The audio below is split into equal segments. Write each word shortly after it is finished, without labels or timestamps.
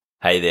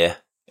Hey there,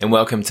 and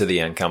welcome to the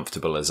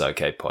Uncomfortable is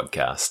Okay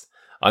podcast.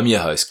 I'm your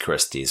host,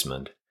 Chris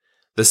Desmond.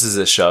 This is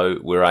a show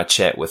where I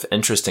chat with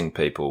interesting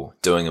people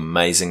doing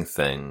amazing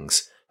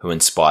things who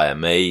inspire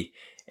me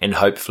and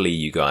hopefully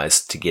you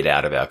guys to get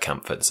out of our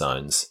comfort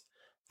zones.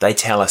 They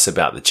tell us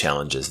about the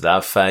challenges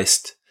they've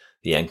faced,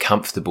 the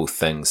uncomfortable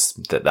things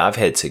that they've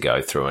had to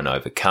go through and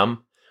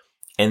overcome,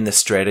 and the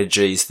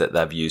strategies that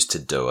they've used to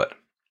do it.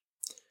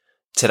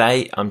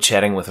 Today, I'm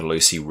chatting with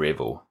Lucy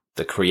Revell,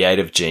 the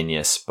creative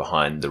genius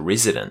behind The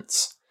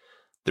Residents.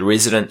 The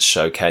Residents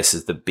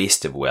showcases the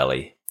best of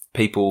Welly,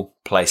 people,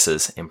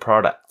 places and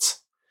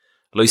products.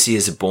 Lucy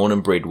is a born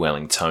and bred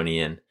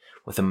Wellingtonian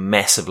with a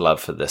massive love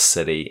for this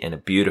city and a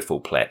beautiful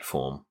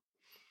platform.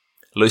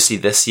 Lucy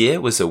this year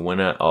was a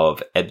winner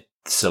of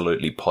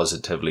Absolutely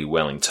Positively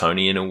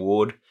Wellingtonian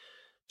Award.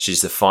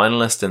 She's the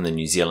finalist in the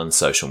New Zealand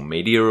Social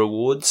Media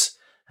Awards.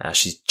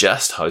 She's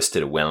just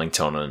hosted a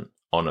Wellington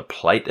on a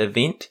Plate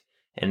event.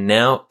 And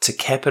now, to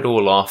cap it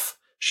all off,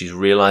 she's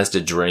realised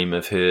a dream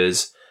of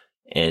hers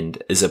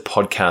and is a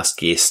podcast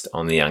guest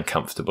on the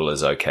Uncomfortable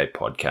is Okay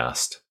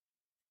podcast.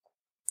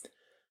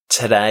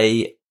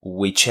 Today,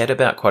 we chat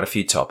about quite a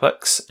few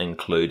topics,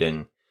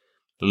 including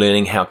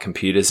learning how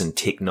computers and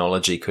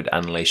technology could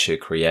unleash her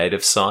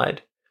creative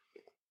side,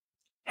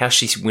 how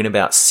she went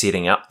about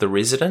setting up The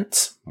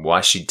Residents,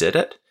 why she did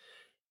it,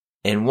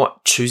 and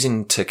what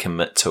choosing to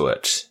commit to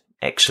it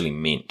actually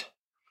meant.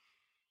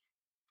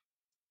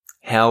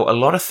 How a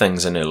lot of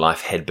things in her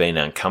life had been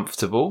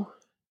uncomfortable,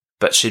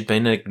 but she'd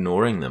been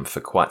ignoring them for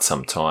quite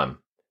some time.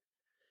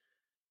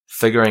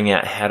 Figuring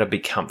out how to be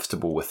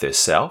comfortable with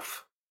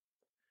herself,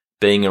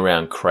 being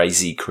around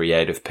crazy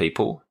creative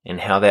people,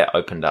 and how that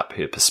opened up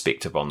her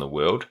perspective on the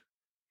world.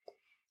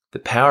 The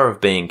power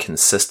of being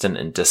consistent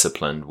and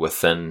disciplined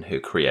within her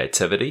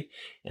creativity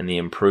and the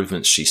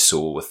improvements she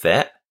saw with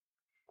that.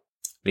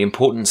 The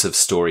importance of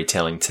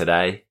storytelling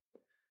today.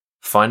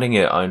 Finding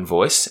your own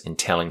voice and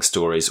telling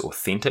stories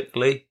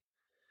authentically,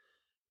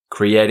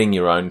 creating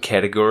your own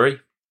category,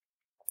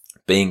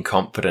 being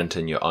confident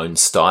in your own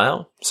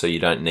style so you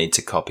don't need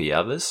to copy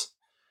others.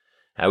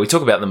 We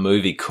talk about the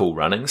movie Cool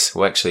Runnings.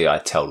 Well, actually, I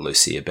tell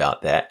Lucy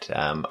about that.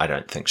 I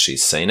don't think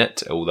she's seen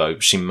it, although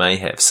she may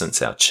have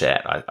since our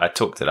chat. I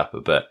talked it up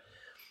a bit.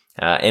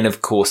 And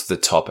of course, the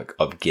topic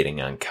of getting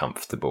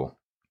uncomfortable.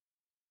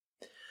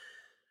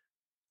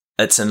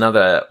 It's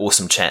another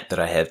awesome chat that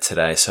I have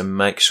today, so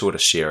make sure to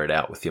share it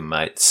out with your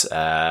mates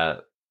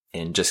and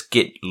just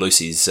get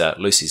Lucy's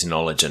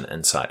knowledge and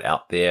insight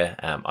out there.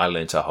 I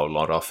learnt a whole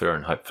lot off her,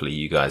 and hopefully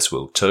you guys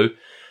will too.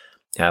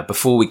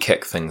 Before we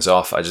kick things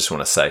off, I just want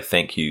to say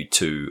thank you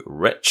to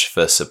Rich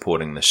for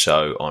supporting the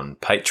show on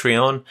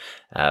Patreon.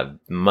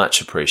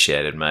 Much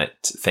appreciated, mate.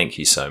 Thank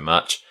you so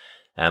much.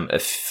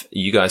 If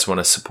you guys want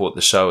to support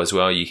the show as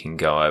well, you can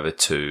go over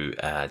to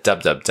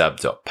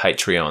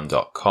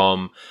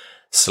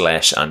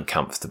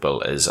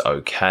www.patreon.com/uncomfortable is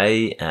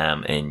okay,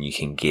 and you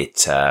can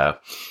get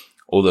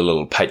all the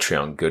little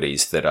Patreon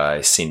goodies that I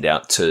send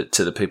out to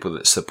the people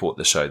that support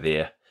the show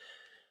there.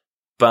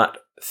 But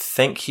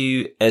thank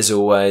you, as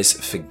always,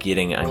 for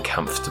getting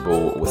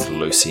uncomfortable with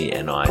Lucy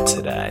and I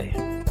today.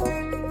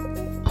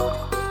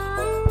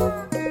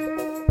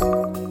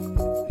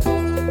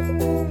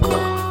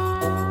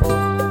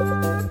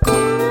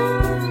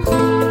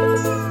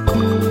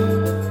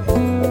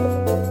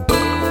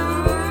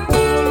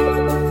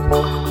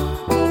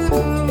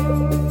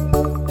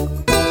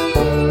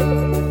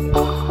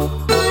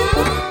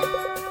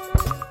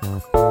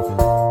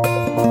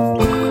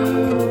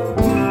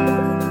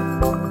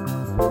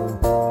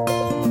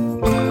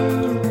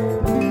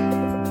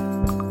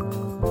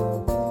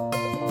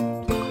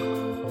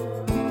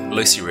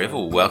 Lucy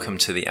Revell, welcome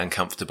to the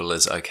Uncomfortable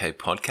is Okay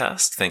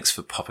podcast. Thanks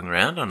for popping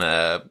around on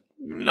a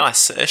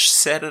nice-ish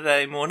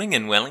Saturday morning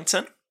in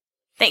Wellington.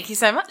 Thank you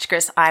so much,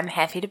 Chris. I'm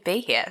happy to be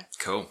here.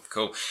 Cool.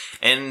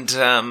 And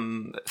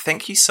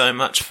thank you so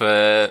much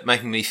for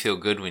making me feel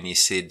good when you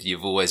said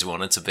you've always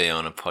wanted to be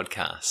on a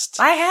podcast.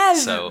 I have.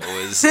 So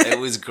it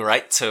was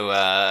great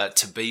to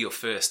be your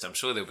first. I'm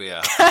sure there'll be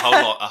a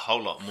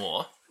whole lot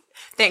more.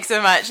 Thanks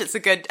so much. It's a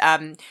good,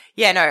 I've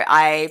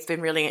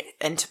been really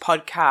into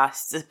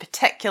podcasts, in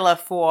particular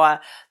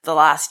for the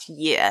last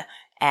year,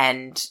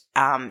 and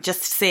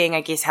just seeing,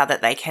 I guess, how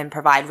that they can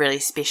provide really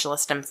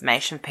specialist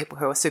information for people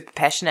who are super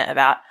passionate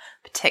about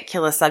a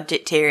particular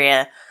subject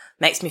area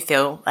makes me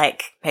feel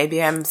like maybe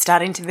I'm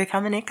starting to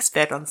become an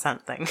expert on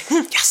something.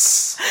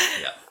 Yes!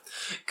 Yeah.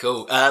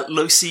 Cool.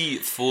 Lucy,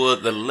 for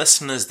the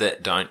listeners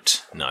that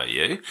don't know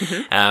you,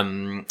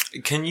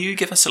 can you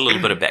give us a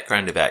little bit of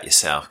background about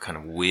yourself, kind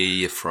of where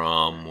you're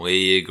from, where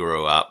you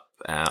grew up?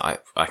 I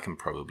can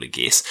probably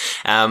guess.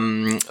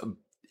 And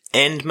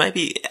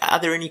maybe, are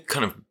there any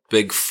kind of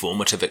big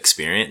formative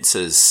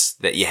experiences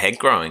that you had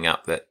growing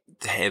up that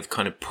have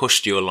kind of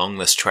pushed you along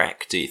this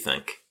track, do you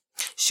think?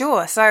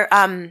 Sure. So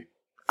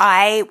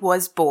I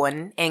was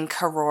born in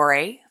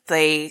Karori,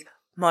 the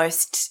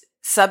most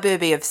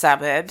suburby of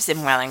suburbs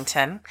in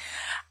Wellington,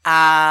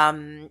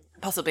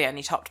 possibly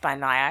only topped by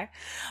Nio.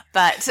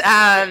 But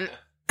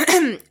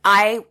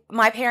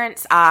My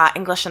parents are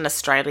English and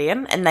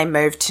Australian, and they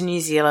moved to New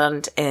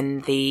Zealand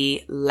in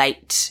the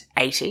late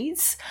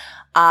 80s.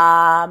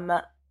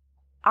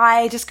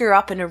 I just grew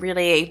up in a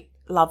really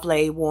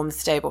lovely, warm,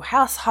 stable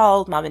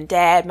household. Mum and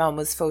dad. Mum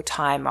was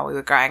full-time while we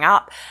were growing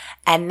up.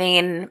 And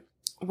then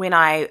when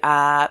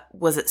I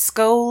was at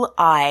school,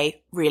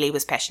 I really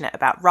was passionate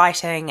about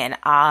writing and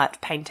art,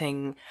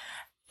 painting,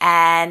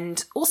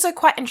 and also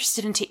quite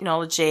interested in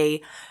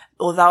technology,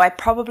 although I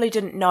probably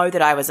didn't know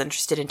that I was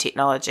interested in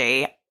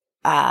technology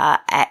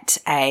at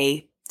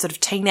a sort of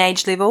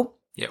teenage level.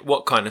 Yeah,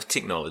 what kind of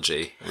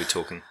technology are we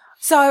talking?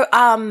 So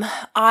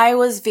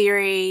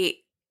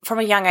from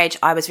a young age,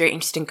 I was very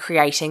interested in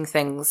creating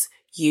things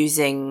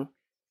using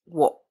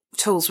what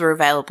tools were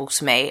available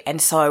to me.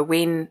 And so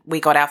when we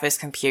got our first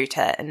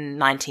computer in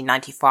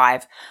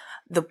 1995,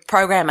 the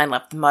program I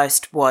loved the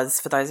most was,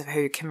 for those of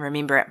who can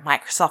remember it,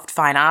 Microsoft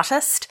Fine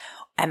Artist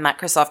and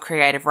Microsoft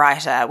Creative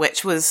Writer,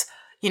 which was,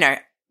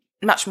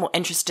 much more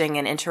interesting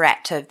and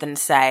interactive than,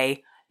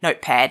 say,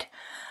 Notepad.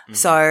 Mm.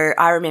 So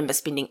I remember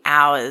spending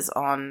hours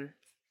on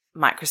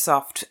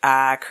Microsoft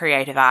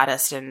Creative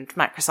Artist and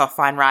Microsoft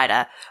Fine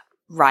Writer,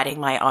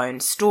 writing my own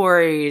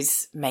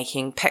stories,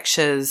 making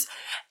pictures.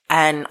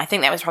 And I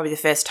think that was probably the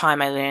first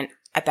time I learned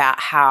about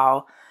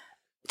how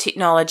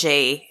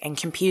technology and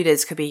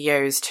computers could be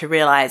used to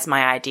realize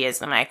my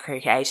ideas and my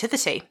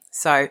creativity.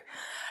 So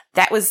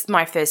that was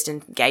my first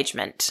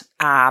engagement.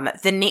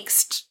 The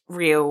next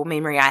real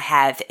memory I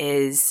have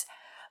is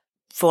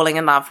falling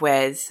in love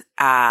with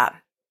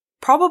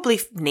probably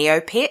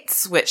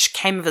Neopets, which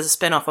came as a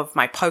spin-off of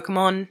my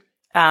Pokemon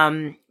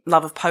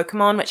love of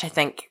Pokemon, which I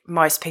think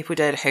most people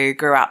did who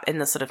grew up in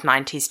the sort of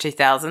 90s,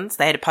 2000s.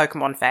 They had a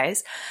Pokemon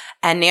phase.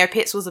 And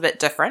Neopets was a bit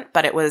different,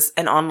 but it was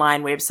an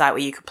online website where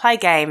you could play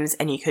games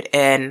and you could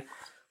earn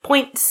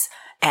points,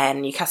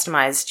 and you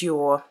customized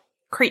your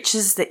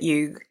creatures that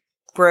you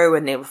grew,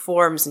 and there were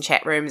forums and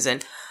chat rooms,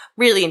 and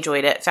really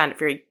enjoyed it, found it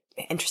very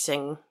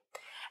interesting.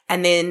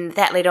 And then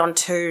that led on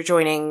to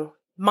joining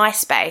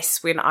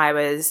MySpace when I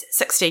was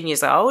 16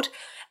 years old,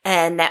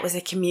 and that was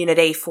a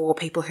community for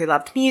people who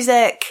loved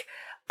music.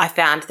 I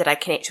found that I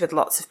connected with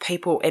lots of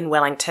people in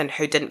Wellington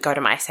who didn't go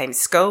to my same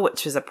school,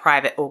 which was a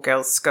private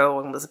all-girls school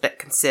and was a bit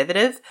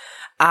conservative.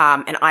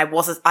 And I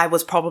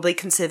was probably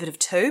conservative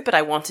too, but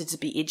I wanted to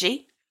be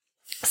edgy.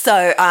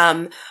 So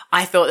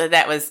I thought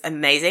that was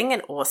amazing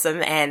and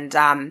awesome. And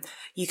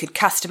you could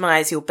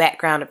customize your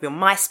background of your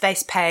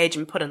MySpace page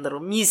and put in little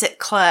music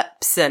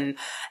clips. And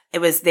it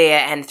was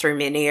there and through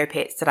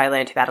Neopets that I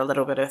learned about a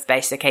little bit of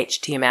basic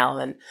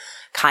HTML and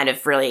kind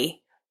of really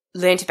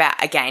learned about,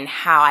 again,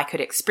 how I could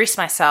express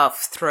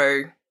myself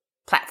through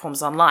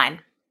platforms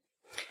online.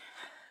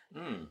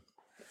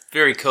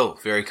 Very cool,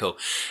 very cool.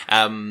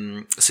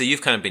 So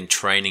you've kind of been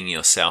training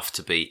yourself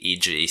to be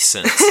edgy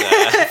since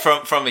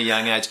from a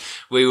young age.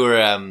 We were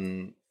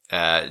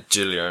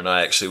Julia and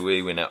I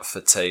we went out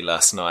for tea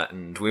last night,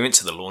 and we went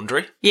to the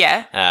laundry.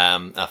 Yeah.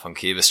 Up on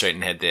Cuba Street,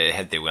 and had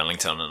their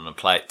Wellington on a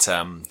plate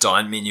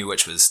dine menu,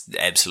 which was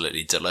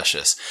absolutely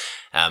delicious.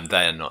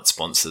 They are not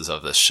sponsors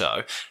of this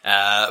show,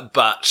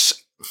 but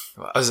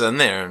I was in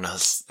there and I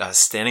was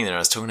standing there. I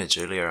was talking to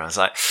Julia, and I was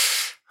like,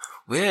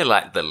 "We're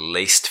like the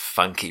least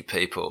funky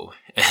people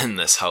in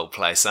this whole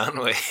place,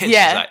 aren't we?" And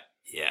yeah. She's like,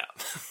 "Yeah."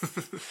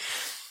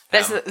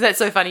 That's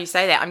so funny you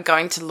say that. I'm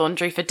going to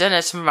laundry for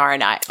dinner tomorrow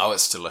night. Oh,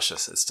 it's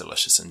delicious. It's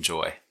delicious.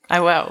 Enjoy. I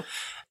will.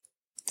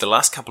 The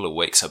last couple of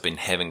weeks I've been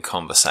having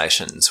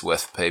conversations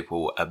with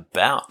people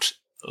about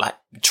like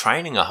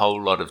training a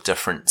whole lot of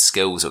different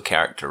skills or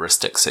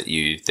characteristics that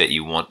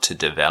you want to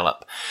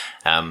develop.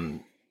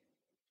 And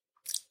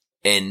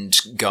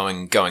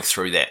going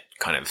through that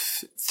kind of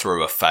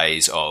through a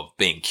phase of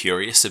being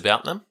curious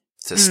about them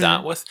to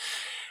start with.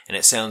 And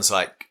it sounds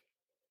like,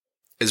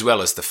 as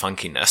well as the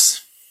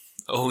funkiness,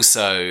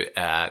 also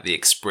the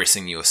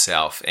expressing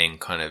yourself and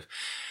kind of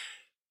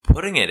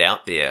putting it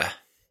out there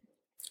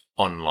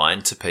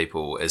online to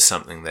people is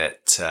something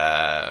that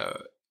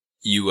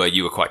you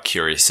were quite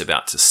curious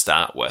about to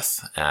start with,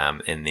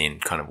 and then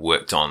kind of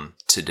worked on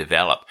to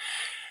develop.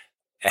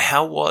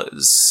 How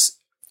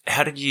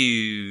did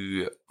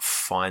you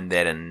find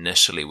that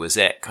initially? Was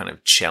that kind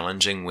of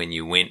challenging when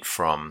you went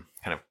from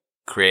kind of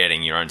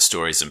creating your own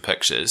stories and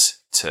pictures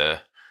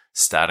to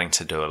starting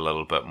to do a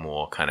little bit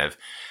more kind of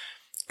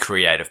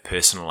creative,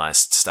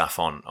 personalized stuff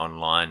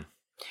online?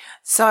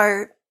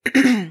 So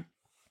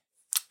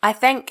I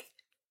think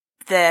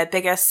the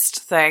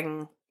biggest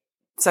thing,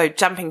 so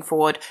jumping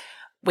forward,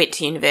 went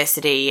to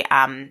university,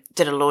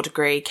 did a law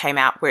degree, came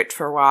out, worked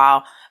for a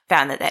while,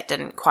 found that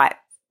didn't quite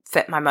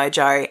fit my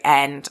mojo,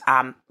 and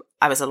I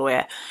was a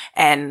lawyer,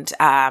 and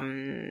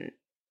was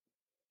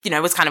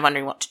kind of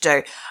wondering what to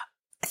do.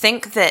 I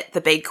think that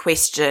the big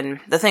question,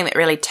 the thing that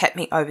really tipped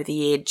me over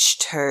the edge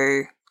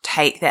to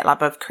take that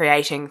love of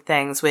creating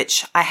things,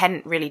 which I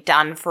hadn't really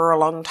done for a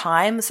long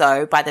time.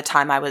 So by the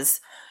time I was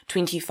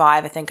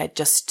 25, I think I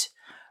just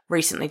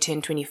recently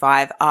turned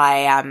 25,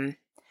 I,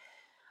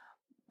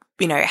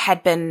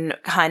 had been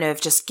kind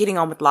of just getting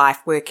on with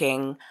life,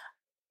 working,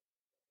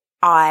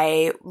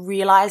 I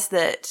realized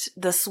that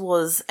this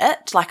was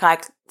it. Like, I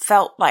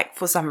felt like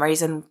for some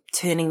reason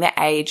turning that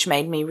age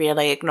made me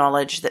really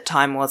acknowledge that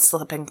time was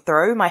slipping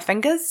through my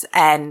fingers,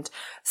 and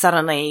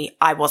suddenly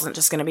I wasn't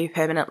just going to be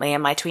permanently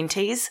in my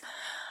 20s.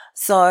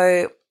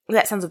 So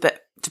that sounds a bit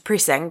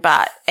depressing,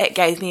 but it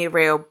gave me a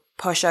real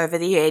push over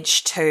the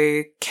edge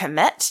to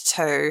commit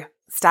to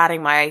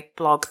starting my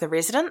blog, The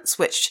Residents,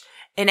 which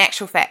in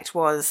actual fact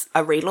was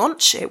a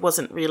relaunch. It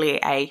wasn't really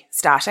a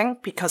starting,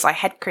 because I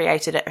had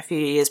created it a few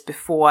years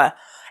before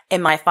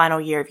in my final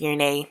year of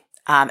uni.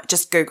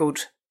 Just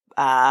Googled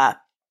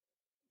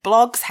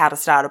blogs, how to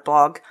start a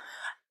blog,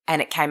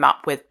 and it came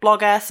up with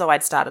Blogger. So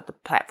I'd started the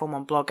platform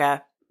on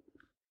Blogger,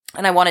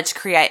 and I wanted to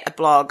create a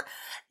blog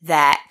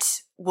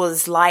that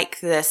was like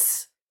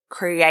this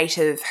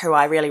creative who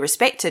I really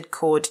respected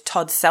called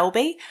Todd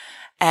Selby.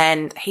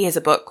 And he has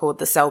a book called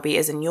The Selby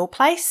Is in Your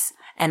Place,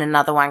 and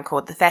another one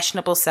called The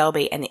Fashionable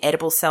Selby and The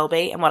Edible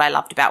Selby. And what I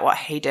loved about what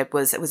he did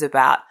was it was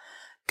about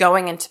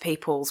going into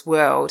people's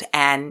world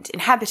and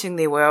inhabiting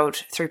their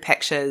world through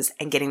pictures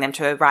and getting them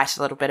to write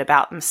a little bit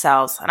about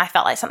themselves. And I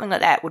felt like something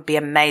like that would be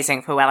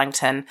amazing for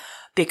Wellington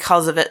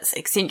because of its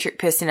eccentric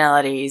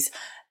personalities,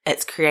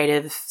 its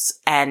creatives,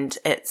 and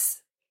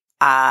its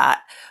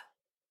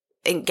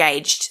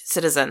engaged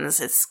citizens,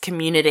 its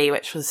community,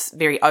 which was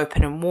very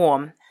open and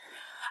warm.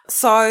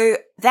 So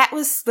that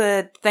was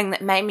the thing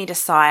that made me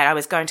decide I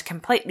was going to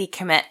completely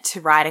commit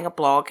to writing a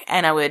blog,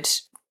 and I would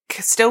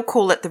still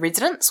call it The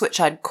Residents, which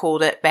I'd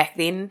called it back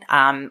then.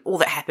 All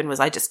that happened was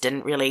I just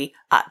didn't really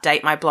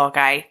update my blog.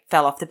 I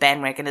fell off the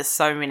bandwagon, as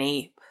so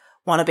many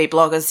wannabe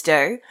bloggers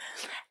do.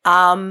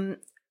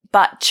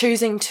 But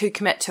choosing to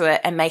commit to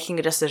it and making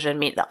a decision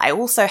meant that I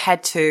also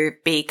had to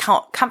be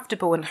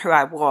comfortable in who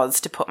I was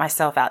to put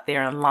myself out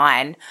there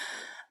online,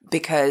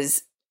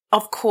 because,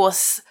 of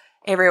course,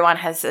 everyone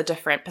has a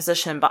different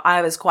position, but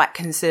I was quite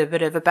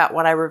conservative about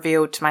what I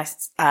revealed to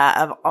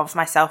of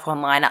myself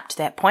online up to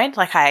that point.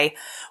 Like, I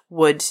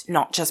would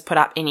not just put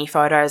up any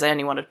photos. I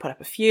only wanted to put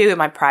up a few, and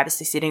my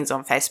privacy settings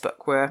on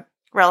Facebook were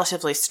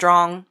relatively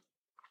strong.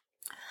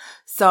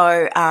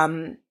 So,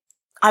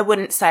 I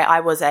wouldn't say I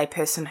was a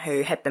person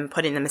who had been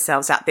putting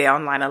themselves out there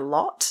online a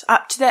lot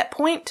up to that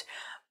point,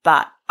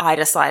 but I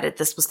decided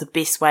this was the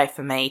best way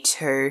for me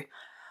to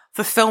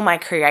fulfill my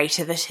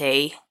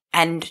creativity,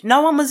 and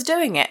no one was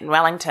doing it in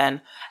Wellington.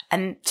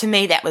 And to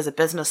me, that was a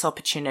business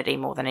opportunity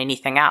more than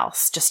anything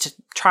else, just to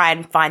try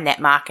and find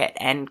that market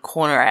and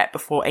corner it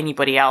before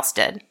anybody else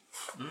did.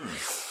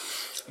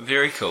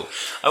 Very cool.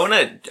 I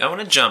want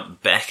to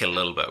jump back a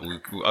little bit.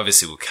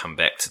 We'll come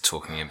back to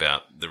talking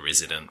about The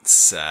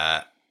Residents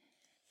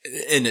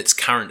in its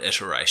current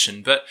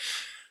iteration, but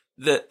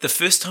the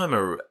first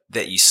time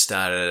that you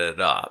started it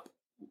up,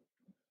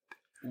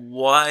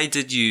 why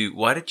did you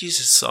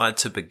decide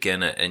to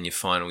begin it in your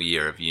final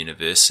year of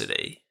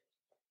university,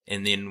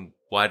 and then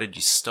why did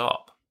you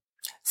stop?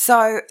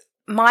 So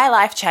my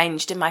life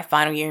changed in my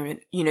final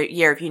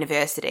year of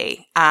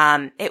university.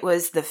 It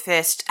was the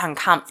first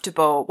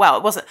uncomfortable. Well,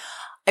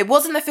 it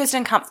wasn't the first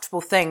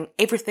uncomfortable thing.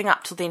 Everything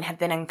up till then had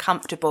been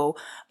uncomfortable,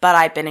 but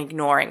I'd been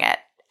ignoring it.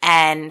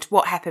 And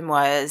what happened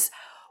was,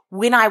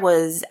 when I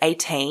was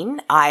 18,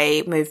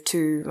 I moved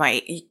to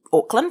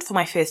Auckland for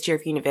my first year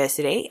of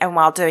university. And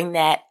while doing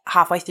that,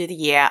 halfway through the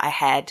year, I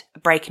had a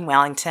break in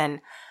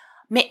Wellington,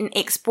 met an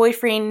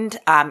ex-boyfriend,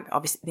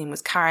 obviously then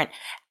was current,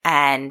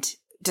 and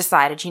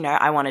decided,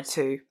 I wanted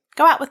to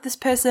go out with this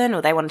person,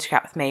 or they wanted to go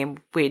out with me, and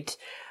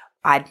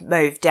I'd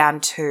moved down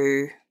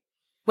to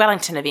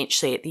Wellington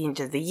eventually at the end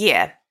of the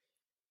year.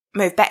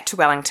 Moved back to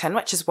Wellington,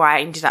 which is why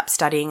I ended up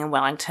studying in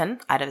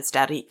Wellington. I'd have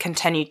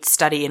continued to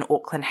study in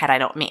Auckland had I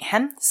not met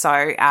him.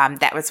 So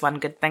that was one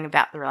good thing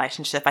about the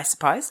relationship, I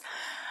suppose.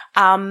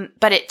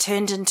 But it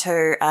turned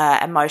into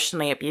an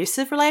emotionally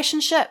abusive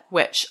relationship,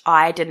 which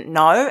I didn't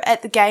know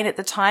at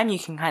the time. You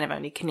can kind of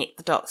only connect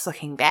the dots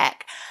looking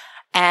back.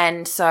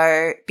 And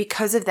so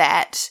because of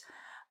that,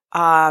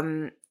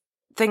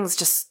 things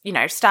just,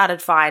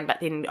 started fine, but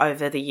then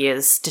over the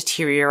years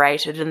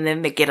deteriorated, and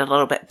then they get a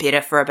little bit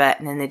better for a bit,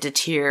 and then they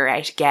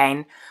deteriorate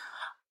again.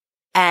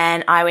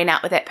 And I went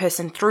out with that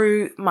person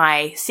through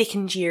my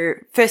first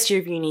year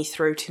of uni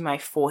through to my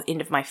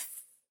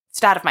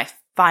start of my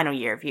final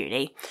year of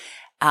uni.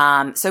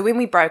 So when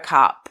we broke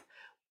up,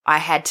 I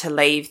had to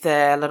leave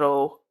the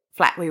little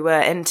flat we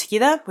were in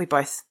together. We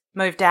both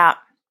moved out,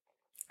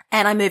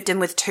 and I moved in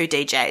with two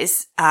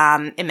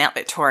DJs in Mount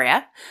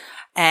Victoria.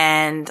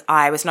 And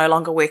I was no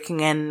longer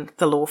working in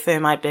the law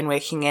firm I'd been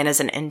working in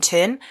as an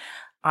intern.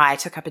 I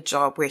took up a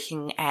job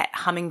working at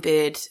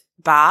Hummingbird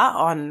Bar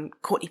on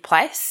Courtney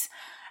Place.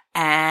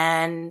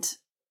 And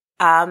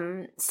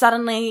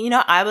suddenly,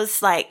 I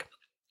was like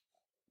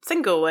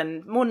single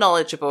and more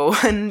knowledgeable.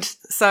 And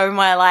so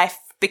my life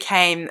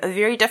became a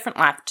very different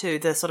life to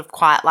the sort of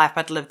quiet life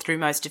I'd lived through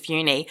most of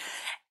uni.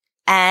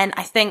 And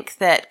I think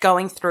that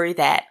going through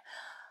that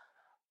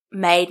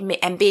made me,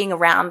 and being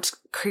around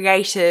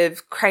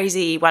creative,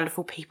 crazy,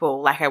 wonderful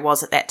people like I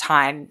was at that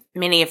time,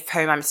 many of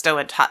whom I'm still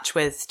in touch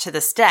with to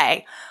this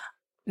day,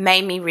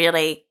 made me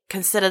really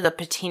consider the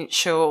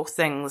potential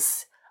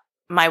things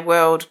my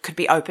world could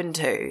be open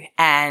to.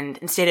 And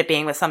instead of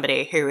being with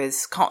somebody who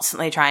is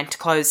constantly trying to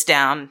close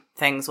down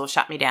things or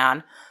shut me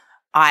down,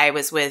 I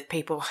was with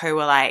people who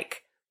were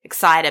like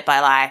excited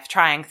by life,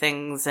 trying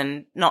things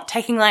and not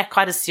taking life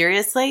quite as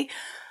seriously.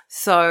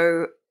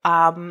 So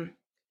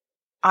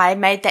I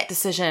made that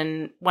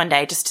decision one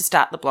day just to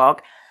start the blog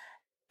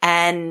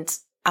and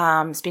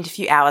spent a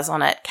few hours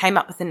on it, came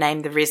up with the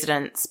name The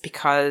Residents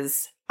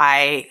because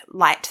I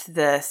liked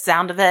the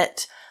sound of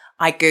it.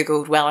 I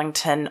Googled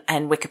Wellington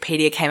and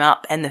Wikipedia came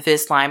up and the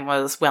first line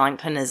was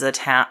Wellington is a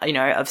town,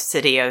 a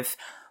city of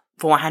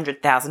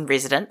 400,000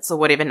 residents or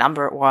whatever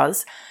number it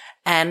was.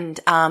 And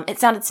it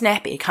sounded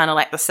snappy, kind of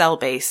like the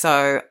Selby.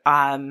 So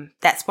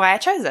that's why I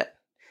chose it.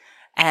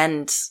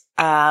 And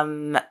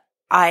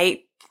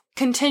I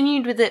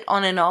continued with it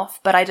on and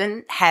off, but I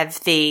didn't have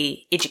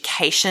the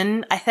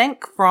education, I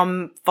think,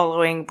 from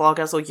following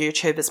bloggers or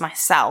YouTubers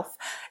myself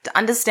to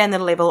understand the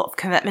level of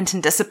commitment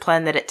and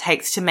discipline that it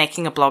takes to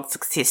making a blog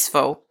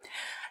successful.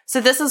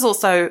 So this is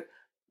also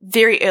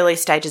very early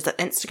stages of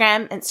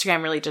Instagram.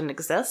 Instagram really didn't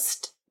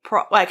exist.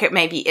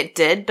 Maybe it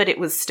did, but it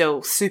was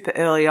still super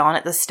early on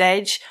at this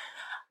stage.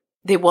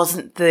 There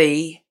wasn't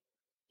the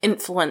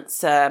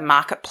influencer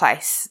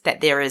marketplace that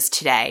there is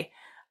today.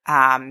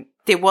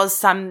 There was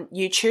some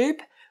YouTube,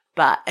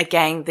 but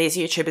again, these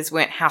YouTubers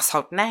weren't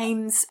household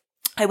names.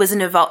 It was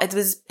an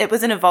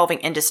evolving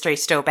industry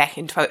still back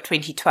in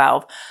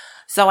 2012.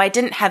 So I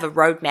didn't have a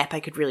roadmap I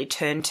could really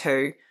turn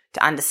to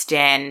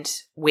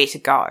understand where to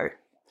go.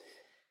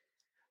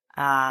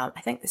 I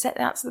think, does that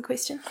answer the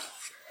question?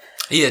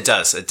 Yeah, it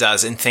does. It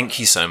does. And thank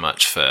you so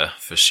much for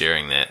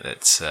sharing that.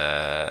 It's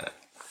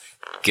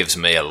gives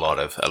me a lot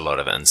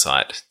of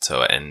insight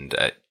to it,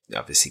 and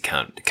obviously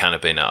can't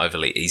have been an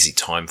overly easy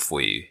time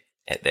for you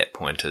at that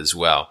point as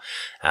well.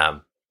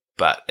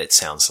 But it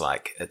sounds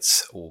like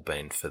it's all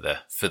been for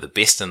the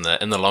best in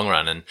the long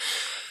run. And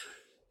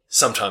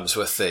sometimes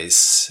with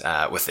these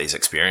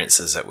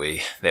experiences that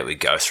we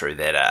go through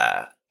that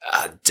are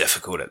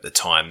difficult at the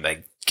time,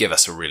 they give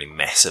us a really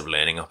massive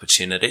learning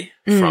opportunity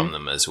from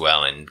them as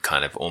well, and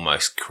kind of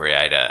almost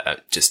create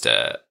a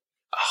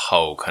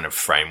whole kind of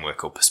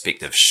framework or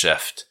perspective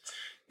shift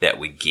that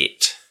we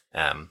get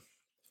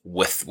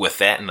with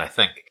that. And I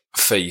think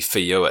for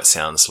you, it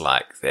sounds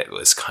like that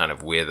was kind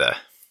of where the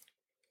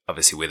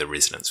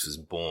Residents was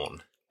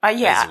born.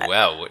 Yeah. As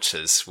well, which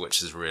is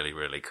really,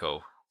 really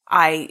cool.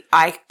 I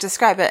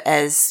describe it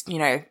as,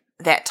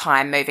 that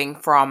time moving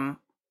from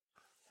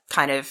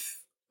kind of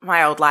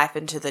my old life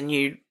into the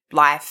new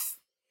life,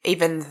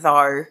 even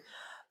though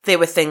there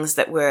were things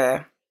that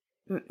were,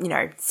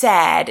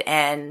 sad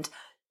and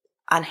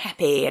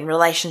unhappy and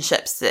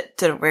relationships that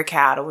didn't work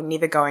out or were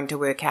never going to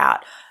work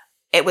out.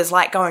 It was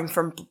like going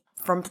from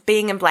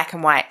being in black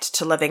and white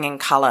to living in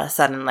color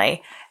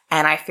suddenly.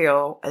 And I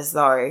feel as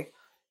though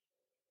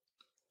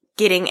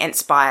getting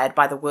inspired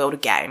by the world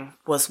again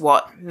was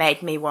what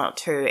made me want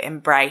to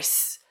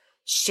embrace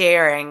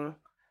sharing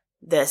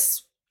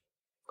this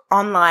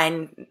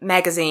online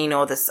magazine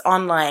or this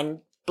online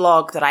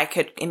blog that I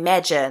could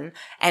imagine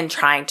and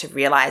trying to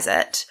realize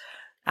it.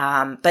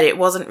 But it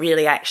wasn't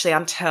really actually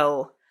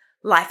until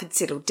life had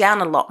settled down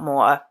a lot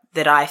more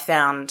that I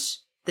found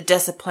the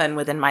discipline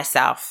within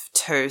myself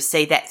to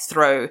see that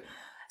through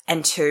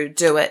and to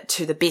do it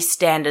to the best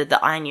standard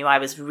that I knew I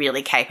was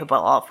really capable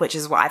of, which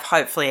is what I've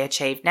hopefully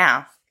achieved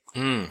now.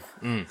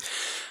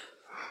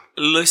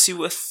 Lucy,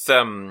 with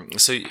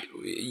so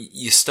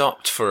you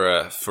stopped for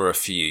a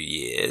few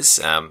years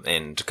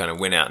and kind of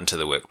went out into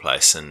the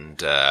workplace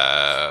and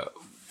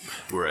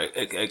were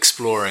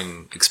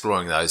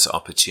exploring those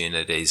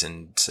opportunities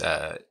and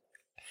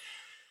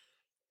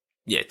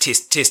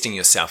testing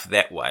yourself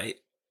that way.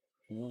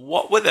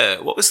 What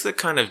was the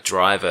kind of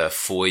driver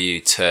for you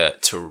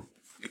to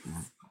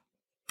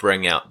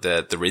bring out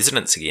the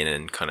Residents again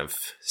and kind of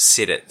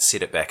set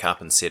it back up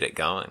and set it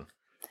going?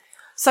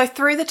 So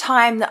through the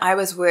time that I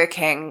was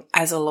working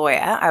as a lawyer,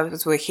 I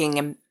was working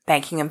in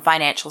banking and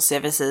financial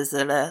services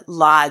at a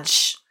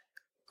large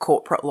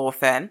corporate law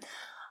firm.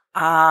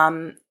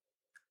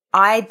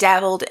 I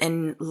dabbled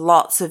in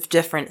lots of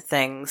different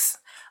things.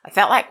 I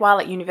felt like while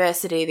at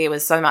university there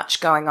was so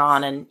much going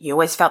on and you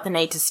always felt the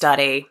need to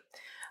study.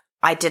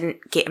 I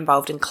didn't get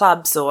involved in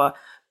clubs or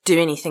do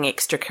anything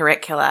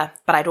extracurricular,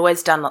 but I'd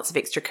always done lots of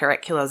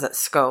extracurriculars at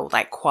school,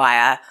 like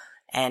choir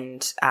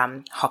and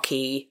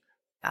hockey,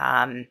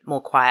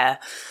 more choir.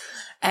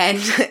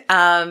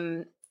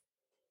 And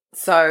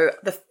so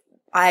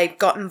I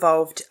got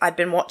involved. I'd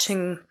been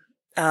watching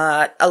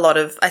I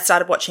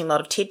started watching a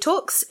lot of TED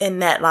Talks in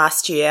that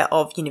last year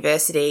of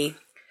university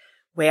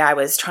where I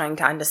was trying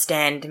to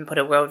understand and put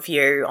a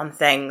worldview on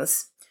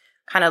things,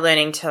 kind of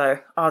learning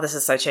to, this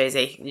is so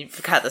cheesy, you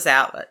cut this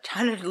out, but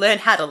trying to learn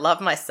how to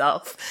love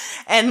myself.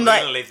 And I'm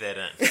going to leave that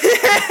in.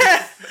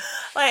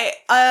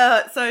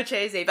 So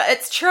cheesy, but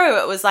it's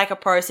true. It was like a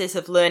process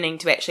of learning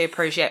to actually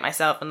appreciate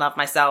myself and love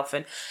myself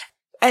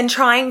and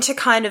trying to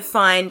kind of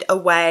find a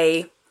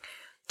way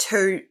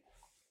to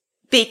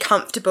be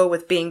comfortable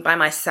with being by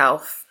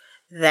myself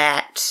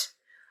that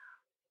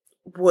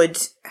would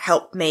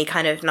help me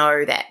kind of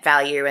know that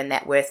value and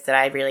that worth that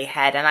I really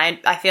had. And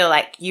I feel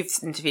like you've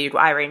interviewed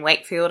Irene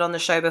Wakefield on the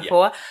show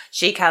before. Yeah.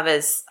 She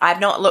covers, I've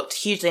not looked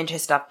hugely into her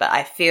stuff, but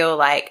I feel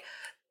like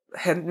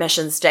her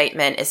mission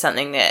statement is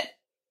something that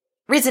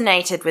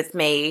resonated with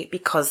me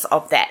because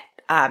of that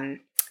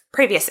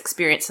previous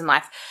experience in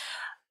life.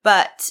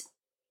 But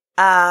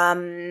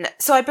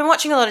so I've been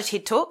watching a lot of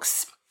TED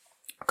Talks,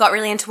 got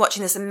really into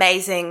watching this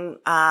amazing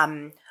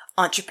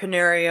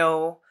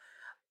entrepreneurial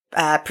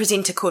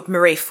presenter called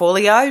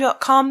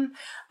marieforleo.com.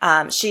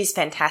 She's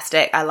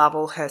fantastic. I love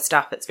all her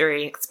stuff. It's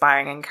very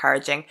inspiring and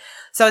encouraging.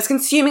 So I was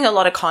consuming a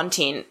lot of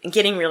content and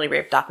getting really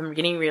revved up and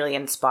getting really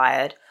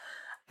inspired.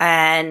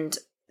 And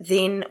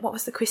then, what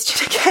was the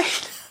question again?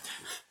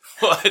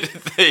 Why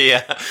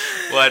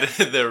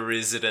did the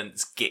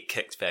residents get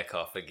kicked back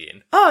off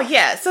again? Oh,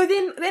 yeah. So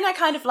then I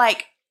kind of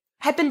like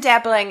had been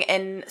dabbling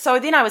in, so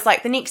then I was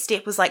like, the next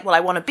step was like, well, I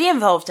want to be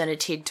involved in a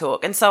TED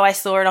Talk. And so I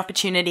saw an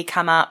opportunity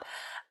come up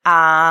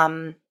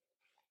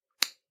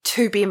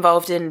to be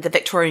involved in the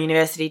Victoria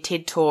University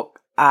TED Talk,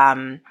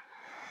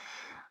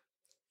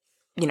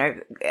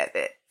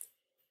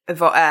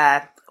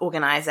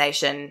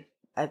 organisation,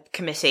 a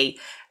committee.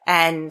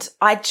 And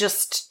I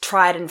just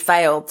tried and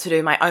failed to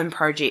do my own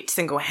project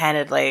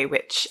single-handedly,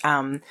 which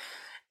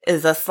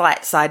is a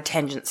slight side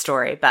tangent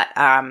story. But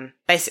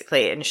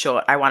basically, in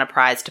short, I won a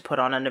prize to put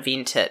on an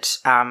event at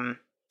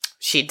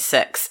Shed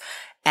 6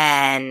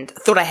 and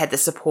thought I had the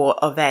support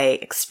of a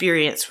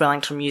experienced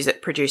Wellington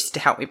music producer to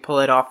help me pull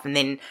it off. And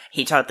then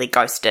he totally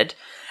ghosted.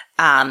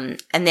 And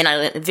then I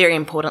learned a very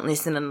important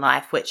lesson in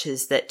life, which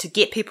is that to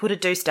get people to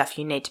do stuff,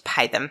 you need to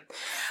pay them.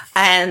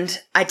 And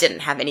I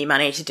didn't have any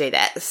money to do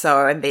that.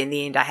 So in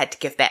the end, I had to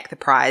give back the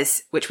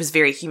prize, which was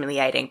very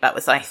humiliating, but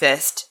was my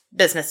first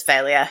business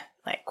failure,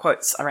 like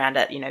quotes around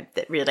it,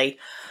 that really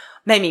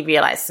made me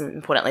realize some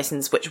important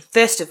lessons, which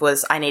first of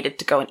was I needed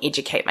to go and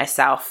educate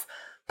myself,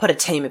 put a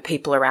team of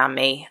people around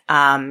me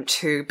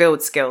to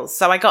build skills.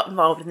 So I got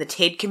involved in the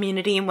TED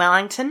community in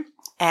Wellington.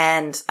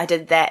 And I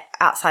did that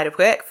outside of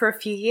work for a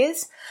few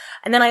years.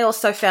 And then I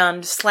also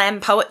found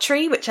slam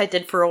poetry, which I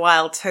did for a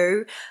while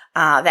too.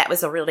 That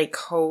was a really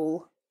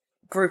cool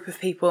group of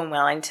people in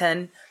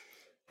Wellington.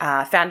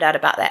 Found out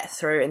about that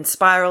through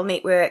Inspiral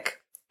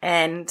Network.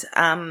 And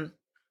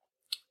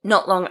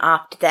not long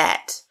after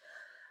that,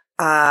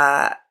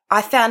 I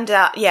found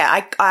out,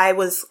 I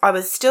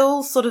was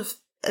still sort of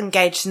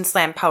engaged in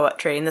slam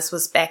poetry. And this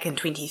was back in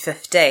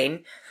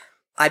 2015.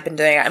 I'd been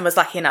doing it and was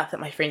lucky enough that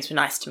my friends were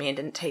nice to me and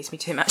didn't tease me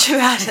too much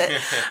about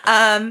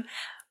it.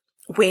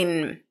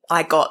 When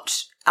I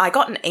got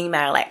an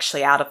email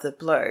actually out of the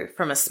blue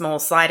from a small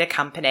cider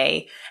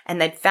company, and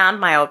they'd found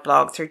my old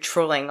blog through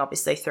trawling,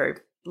 obviously through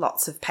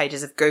lots of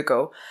pages of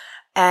Google,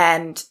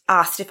 and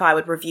asked if I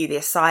would review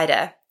their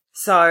cider.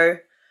 So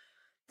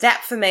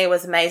that for me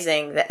was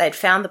amazing that they'd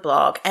found the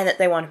blog and that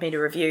they wanted me to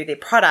review their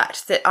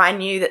product that I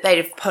knew that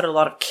they'd have put a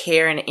lot of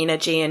care and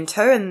energy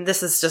into. And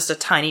this is just a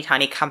tiny,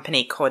 tiny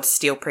company called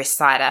Steel Press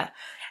Cider.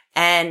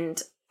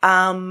 And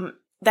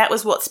that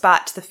was what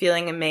sparked the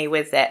feeling in me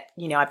with that,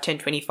 I've turned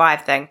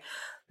 25 thing,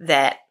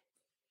 that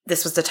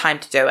this was the time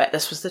to do it.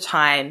 This was the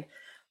time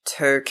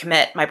to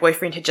commit. My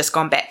boyfriend had just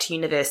gone back to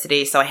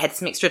university, so I had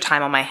some extra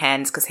time on my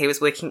hands because he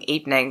was working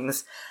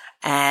evenings.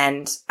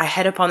 And I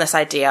hit upon this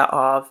idea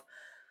of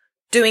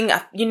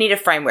you need a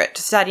framework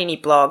to start any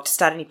blog, to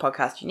start any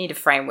podcast. You need a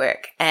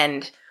framework.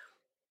 And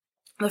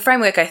the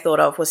framework I thought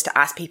of was to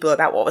ask people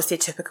about what was their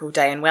typical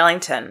day in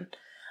Wellington.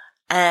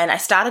 And I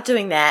started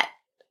doing that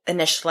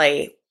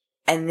initially.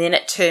 And then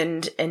it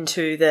turned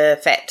into the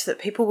fact that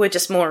people were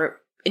just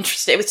more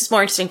interested. It was just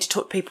more interesting to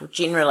talk to people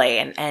generally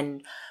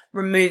and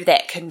remove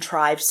that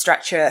contrived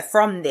structure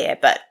from there,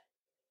 but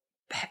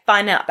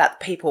find out about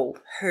the people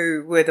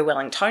who were the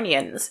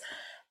Wellingtonians.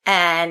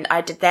 And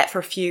I did that for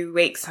a few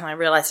weeks and I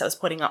realized I was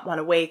putting up one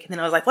a week. And then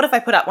I was like, what if I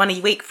put up one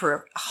a week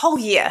for a whole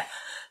year?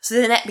 So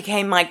then that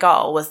became my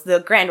goal, was the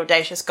grand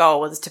audacious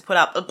goal was to put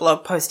up a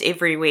blog post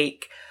every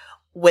week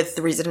with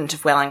the resident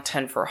of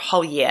Wellington for a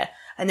whole year.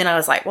 And then I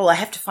was like, well, I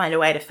have to find a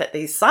way to fit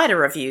these cider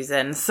reviews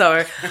in.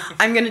 So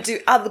I'm going to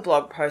do other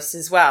blog posts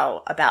as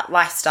well about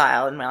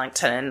lifestyle in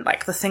Wellington and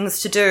like the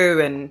things to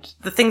do and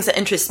the things that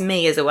interest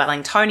me as a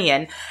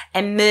Wellingtonian,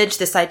 and merge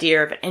this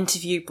idea of an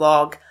interview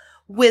blog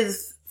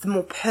with the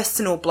more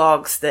personal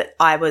blogs that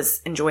I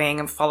was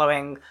enjoying and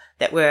following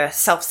that were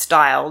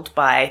self-styled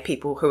by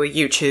people who are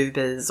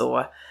YouTubers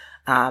or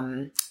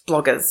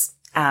bloggers.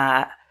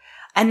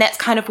 And that's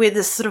kind of where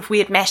this sort of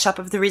weird mashup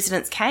of the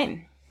residents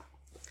came.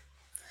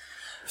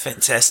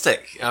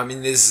 Fantastic. I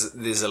mean,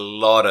 there's a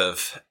lot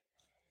of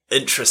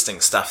interesting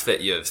stuff that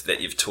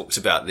you've talked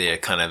about there,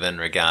 kind of in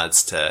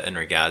regards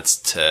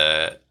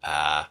to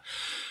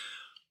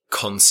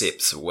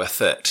concepts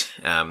with it.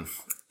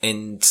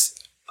 And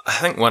I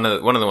think one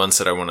of the ones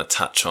that I want to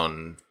touch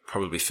on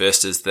probably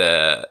first is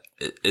that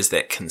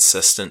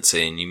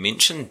consistency. And you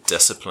mentioned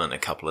discipline a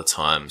couple of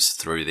times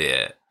through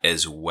there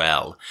as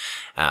well.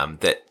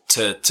 That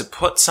to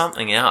put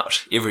something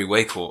out every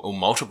week or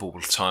multiple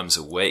times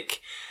a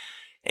week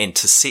And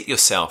to set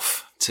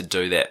yourself to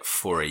do that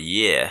for a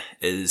year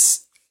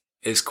is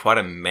quite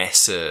a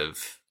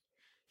massive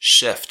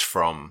shift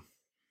from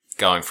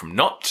going from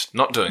not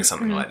doing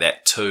something like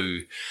that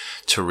to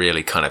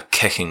really kind of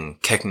kicking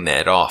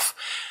that off.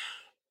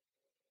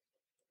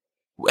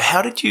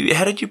 How did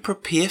you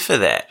prepare for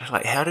that?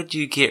 Like, how did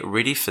you get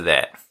ready for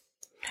that?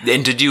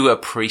 And did you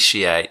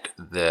appreciate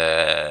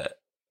the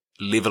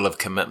level of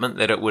commitment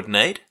that it would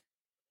need?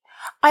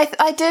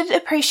 I did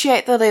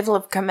appreciate the level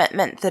of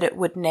commitment that it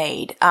would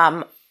need.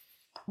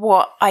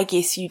 What I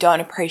guess you don't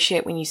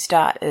appreciate when you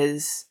start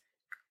is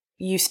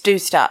you do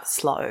start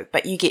slow,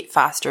 but you get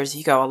faster as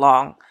you go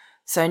along.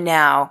 So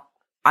now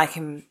I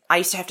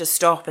used to have to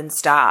stop and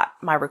start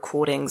my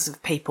recordings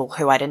of people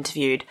who I'd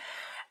interviewed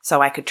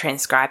so I could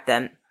transcribe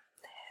them.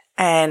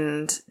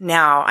 And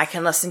now I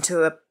can listen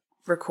to a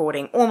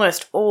recording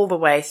almost all the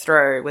way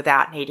through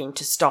without needing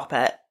to stop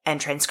it and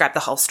transcribe the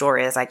whole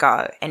story as I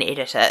go and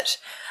edit it.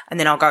 And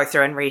then I'll go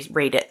through and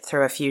read it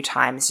through a few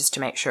times just to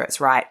make sure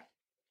it's right.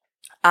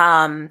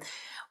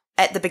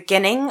 At the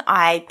beginning,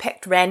 I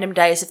picked random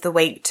days of the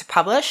week to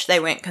publish.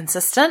 They weren't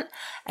consistent.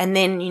 And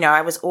then,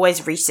 I was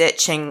always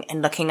researching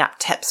and looking up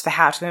tips for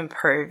how to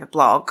improve a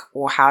blog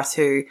or how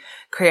to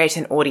create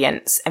an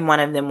audience. And one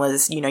of them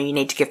was, you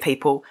need to give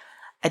people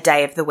a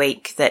day of the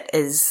week that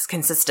is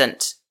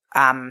consistent.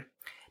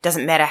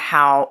 Doesn't matter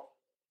how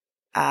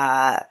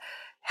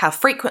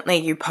frequently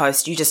you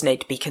post, you just need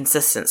to be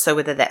consistent. So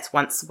whether that's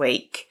once a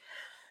week,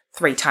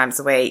 3 times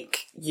a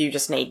week, you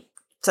just need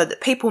so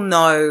that people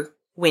know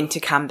when to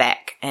come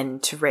back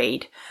and to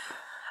read.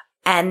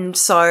 And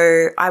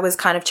so I was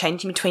kind of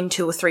changing between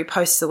 2 or 3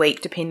 posts a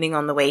week, depending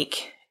on the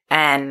week.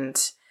 And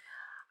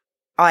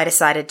I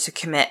decided to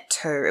commit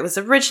to, it was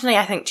originally,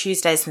 I think,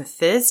 Tuesdays and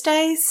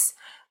Thursdays,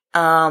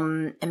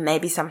 and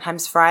maybe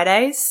sometimes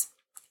Fridays.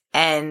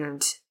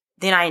 And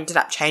then I ended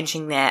up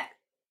changing that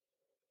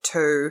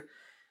to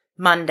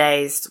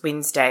Mondays,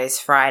 Wednesdays,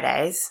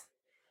 Fridays.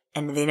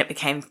 And then it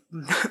became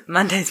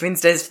Mondays,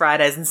 Wednesdays,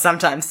 Fridays, and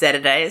sometimes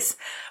Saturdays,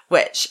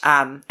 which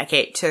I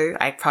get to.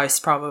 I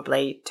post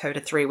probably 2 to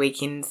 3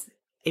 weekends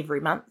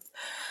every month.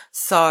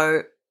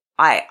 So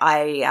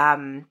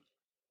I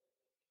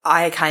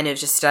kind of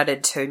just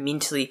started to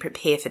mentally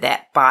prepare for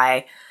that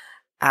by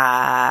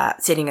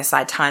setting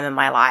aside time in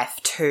my life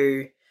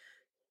to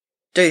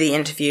do the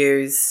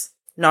interviews,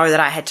 know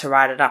that I had to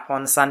write it up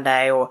on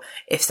Sunday, or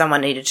if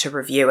someone needed to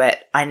review it,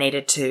 I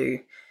needed to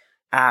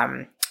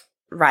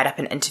write up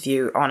an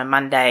interview on a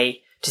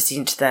Monday to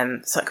send to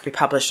them so it could be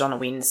published on a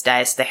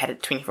Wednesday, so they had a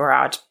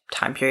 24-hour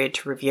time period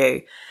to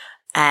review.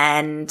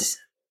 And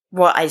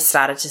what I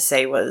started to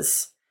see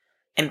was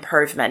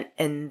improvement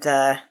in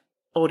the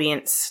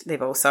audience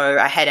level. So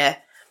I had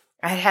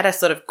a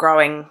sort of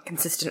growing,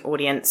 consistent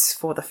audience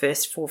for the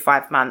first 4 or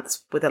 5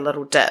 months with a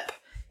little dip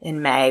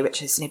in May,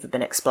 which has never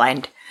been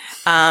explained.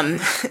 And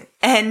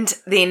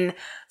then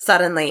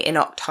suddenly in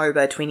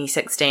October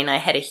 2016, I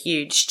had a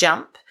huge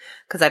jump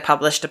because I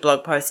published a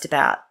blog post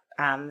about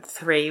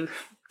 3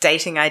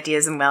 dating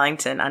ideas in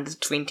Wellington under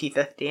 $20,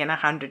 $50 and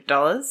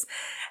 $100.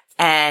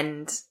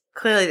 And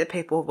clearly the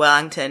people of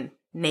Wellington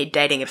need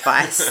dating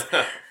advice.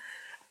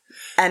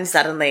 And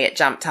suddenly it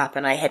jumped up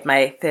and I had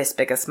my first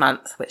biggest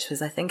month, which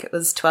was, I think it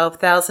was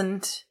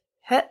 12,000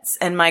 hits.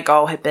 And my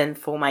goal had been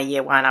for my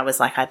year 1, I was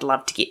like, I'd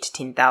love to get to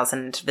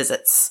 10,000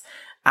 visits.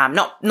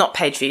 Not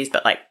page views,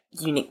 but like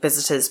unique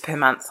visitors per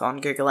month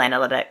on Google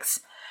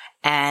Analytics.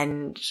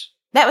 And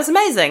that was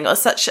amazing. It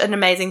was such an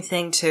amazing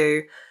thing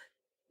to,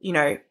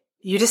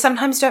 you just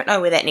sometimes don't know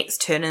where that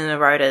next turn in the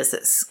road is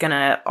that's going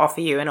to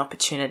offer you an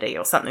opportunity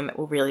or something that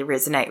will really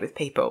resonate with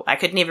people.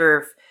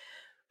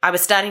 I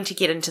was starting to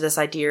get into this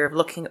idea of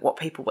looking at what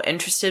people were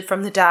interested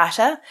from the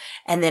data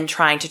and then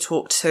trying to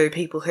talk to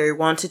people who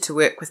wanted to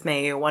work with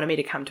me or wanted me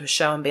to come to a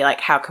show and be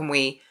like, how can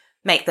we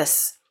make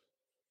this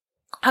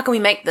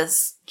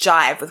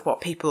jive with what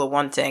people are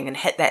wanting and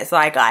hit that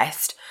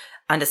zeitgeist?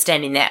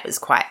 Understanding that was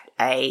quite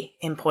a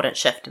important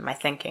shift in my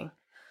thinking.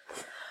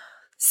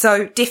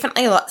 So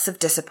definitely lots of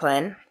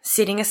discipline,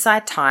 setting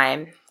aside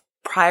time,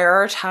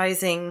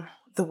 prioritizing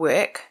the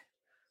work.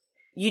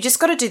 You just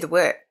got to do the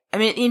work. I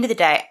mean, at the end of the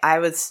day, I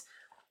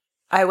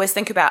always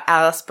think about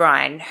Alice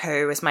Brine,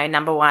 who was my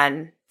number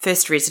 1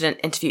 first resident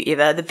interview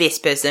ever, the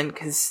best person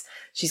because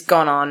she's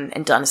gone on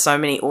and done so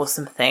many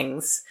awesome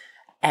things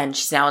and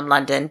she's now in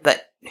London.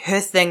 But her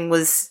thing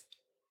was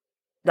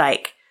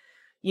like,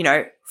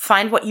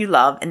 find what you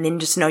love and then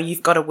just know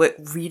you've got to work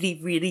really,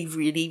 really,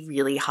 really,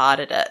 really hard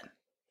at it.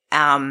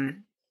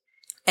 And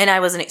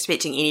I wasn't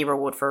expecting any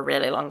reward for a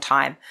really long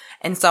time.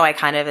 And so I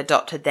kind of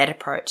adopted that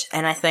approach.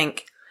 And I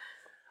think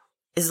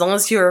as long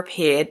as you're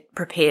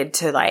prepared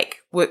to like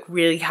work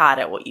really hard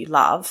at what you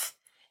love,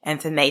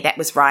 and for me that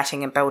was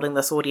writing and building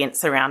this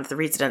audience around the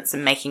residents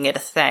and making it a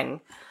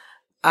thing,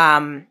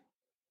 I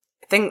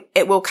think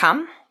it will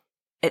come.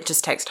 It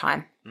just takes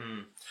time.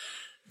 Mm.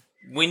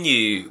 When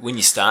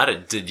you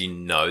started, did you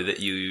know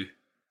that you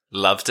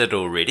loved it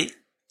already?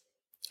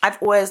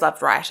 I've always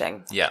loved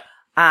writing. Yeah.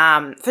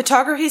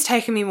 Photography's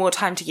taken me more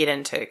time to get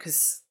into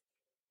because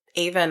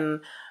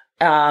even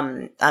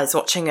I was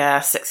watching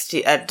a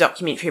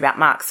documentary about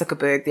Mark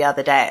Zuckerberg the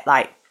other day,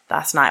 like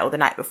last night or the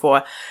night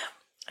before,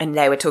 and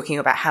they were talking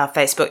about how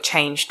Facebook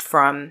changed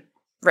from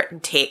written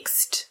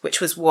text, which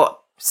was what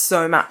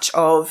so much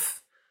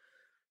of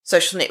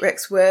social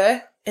networks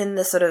were in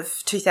the sort of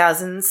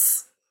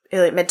 2000s,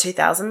 early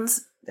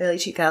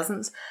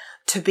 2000s,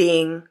 to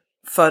being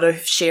photo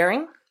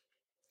sharing.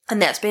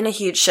 And that's been a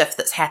huge shift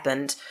that's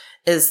happened,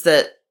 is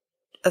that,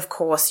 of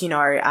course,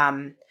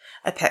 a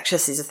picture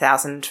says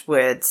 1,000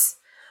 words.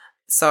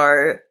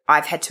 So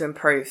I've had to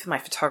improve my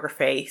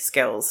photography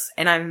skills,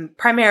 and I'm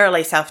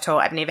primarily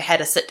self-taught. I've never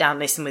had a sit-down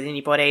lesson with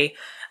anybody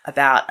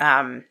about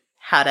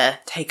how to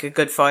take a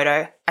good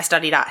photo. I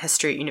studied art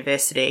history at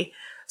university,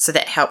 so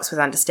that helps with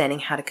understanding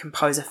how to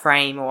compose a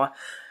frame or,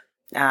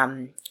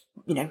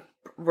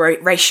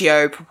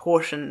 ratio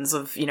proportions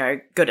of,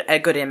 a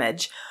good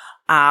image.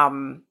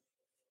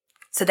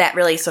 So that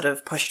really sort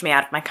of pushed me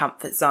out of my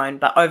comfort zone.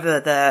 But over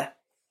the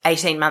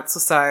 18 months or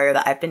so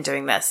that I've been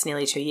doing this,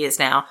 nearly 2 years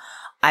now,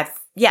 I've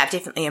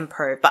definitely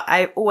improved. But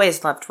I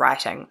always loved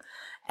writing.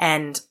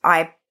 And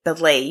I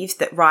believe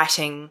that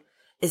writing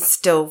is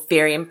still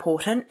very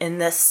important in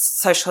this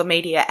social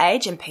media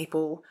age, and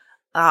people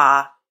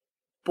are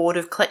bored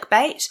of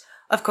clickbait.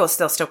 Of course,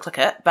 they'll still click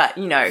it, but,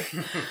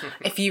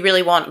 if you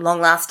really want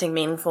long-lasting,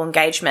 meaningful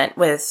engagement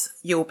with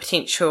your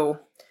potential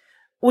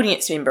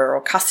audience member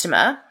or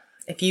customer,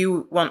 if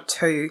you want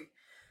to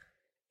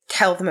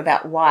tell them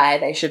about why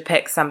they should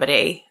pick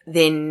somebody,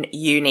 then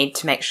you need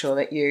to make sure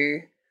that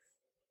you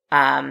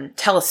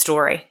tell a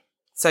story.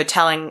 So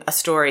telling a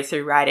story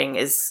through writing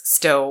is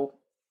still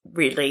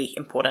really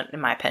important,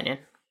 in my opinion.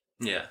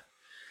 Yeah.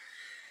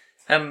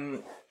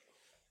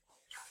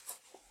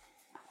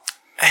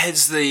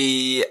 Has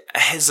the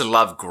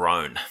love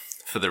grown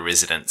for the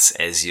Residents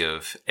as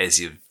you've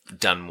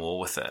done more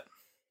with it?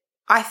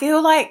 I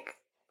feel like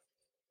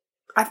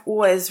I've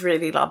always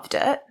really loved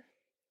it.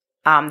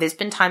 There's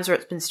been times where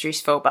it's been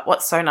stressful, but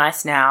what's so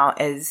nice now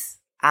is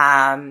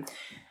I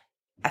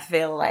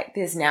feel like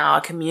there's now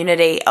a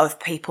community of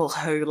people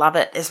who love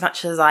it as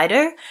much as I do.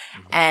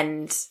 Mm-hmm.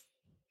 And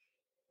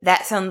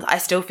that sounds, I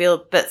still feel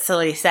a bit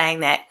silly saying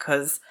that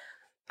because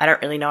I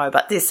don't really know,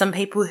 but there's some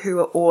people who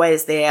are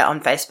always there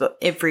on Facebook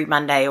every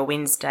Monday or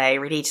Wednesday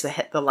ready to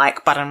hit the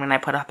like button when I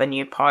put up a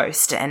new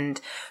post, and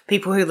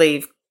people who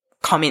leave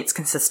comments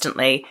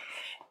consistently.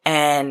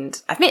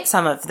 And I've met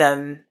some of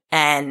them,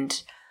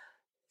 and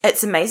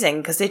it's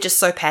amazing because they're just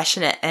so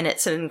passionate, and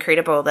it's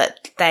incredible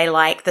that they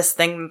like this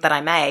thing that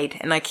I made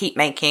and I keep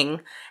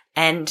making.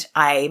 And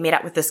I met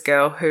up with this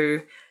girl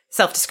who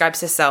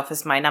self-describes herself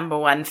as my number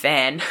one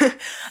fan.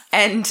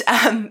 And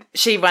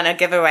she won a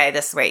giveaway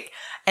this week.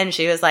 And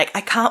she was like,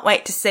 I can't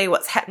wait to see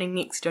what's happening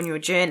next on your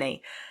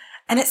journey.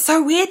 And it's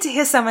so weird to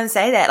hear someone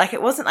say that. Like,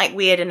 it wasn't like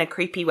weird in a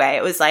creepy way.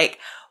 It was like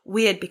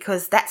weird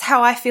because that's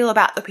how I feel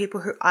about the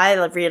people who I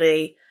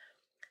really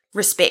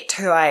respect,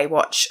 who I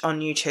watch on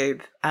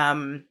YouTube,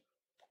 or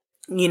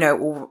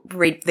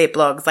read their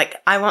blogs. Like,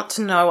 I want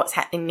to know what's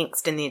happening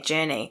next in their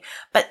journey.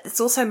 But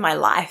it's also my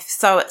life.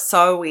 So it's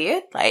so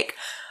weird. Like,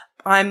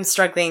 I'm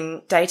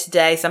struggling day to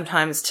day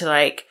sometimes to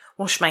like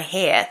wash my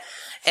hair,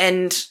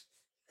 and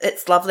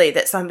it's lovely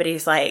that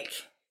somebody's like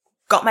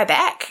got my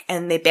back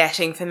and they're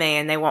batting for me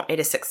and they want me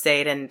to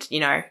succeed. And,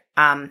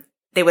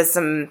 there was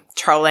some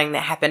trolling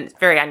that happened. It's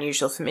very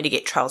unusual for me to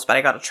get trolls, but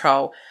I got a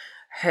troll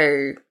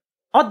who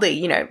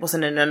oddly,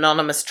 wasn't an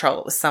anonymous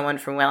troll. It was someone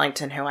from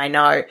Wellington who I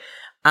know,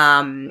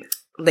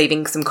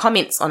 leaving some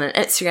comments on an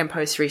Instagram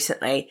post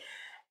recently.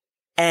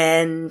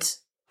 And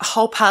a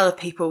whole pile of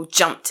people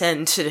jumped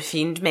in to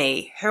defend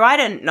me, who I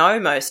didn't know,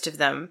 most of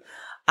them.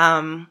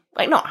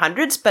 Like not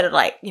hundreds, but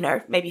like,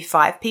 maybe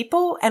 5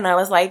 people. And I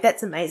was like,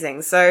 that's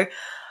amazing. So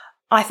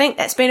I think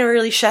that's been a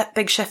really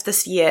big shift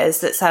this year,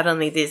 is that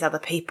suddenly there's other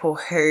people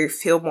who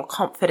feel more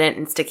confident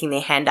in sticking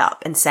their hand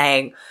up and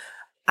saying,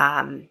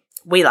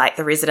 we like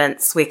the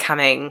Residents, we're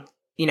coming,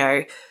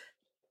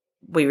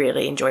 we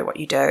really enjoy what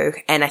you do.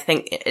 And I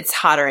think it's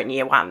harder in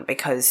year one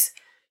because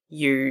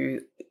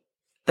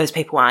those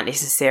people aren't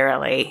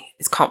necessarily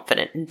as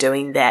confident in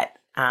doing that,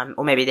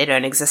 or maybe they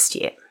don't exist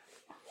yet.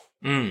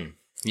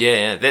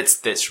 Yeah,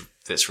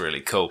 that's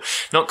really cool.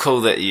 Not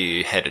cool that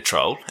you had a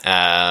troll,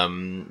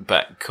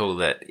 but cool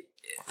that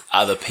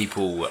other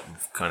people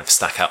kind of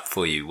stuck up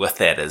for you with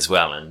that as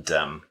well, and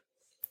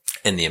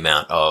in the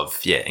amount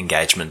of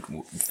engagement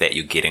that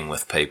you're getting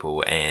with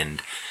people,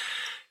 and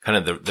kind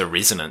of the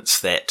resonance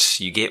that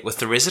you get with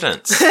the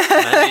Residents.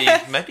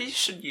 Maybe you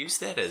should use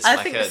that as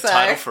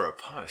title for a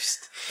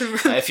post.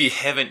 If you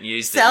haven't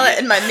used Sell it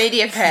in my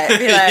media pack.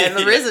 Be like,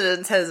 the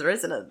Residents has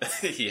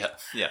resonance.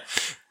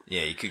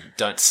 Yeah, you could,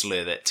 don't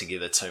slur that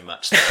together too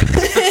much.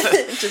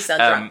 Just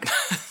sound drunk.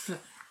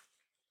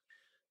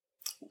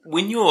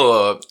 When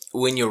you're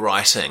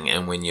writing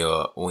and when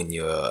you're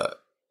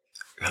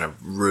kind of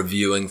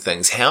reviewing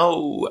things,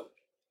 how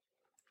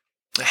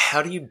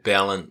do you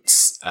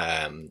balance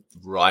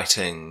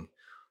writing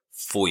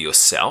for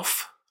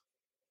yourself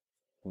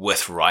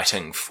with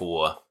writing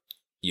for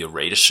your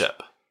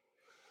readership?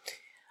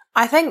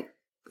 I think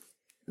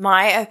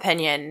My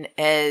opinion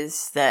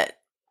is that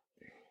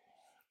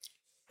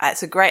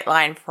it's a great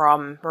line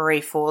from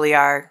Marie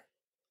Forleo.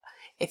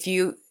 If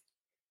you're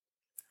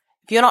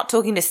not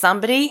talking to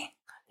somebody,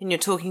 then you're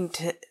talking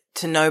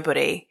to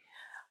nobody.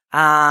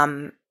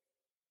 Maybe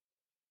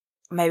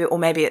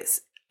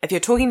it's, if you're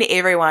talking to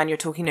everyone, you're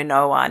talking to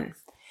no one.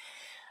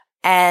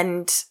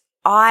 And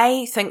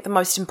I think the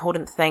most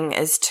important thing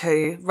is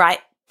to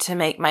write to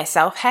make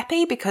myself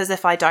happy, because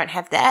if I don't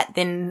have that,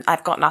 then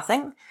I've got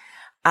nothing.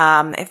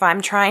 If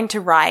I'm trying to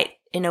write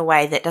in a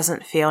way that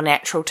doesn't feel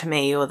natural to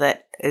me, or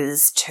that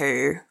is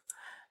to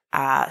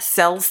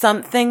sell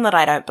something that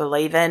I don't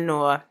believe in,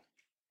 or,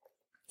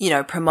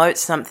 promote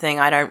something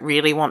I don't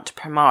really want to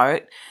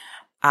promote,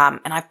 and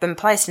I've been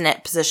placed in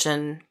that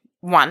position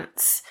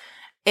once,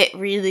 it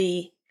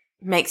really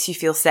makes you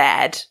feel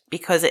sad,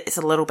 because it's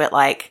a little bit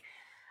like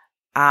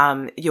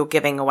you're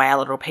giving away a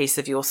little piece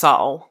of your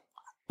soul,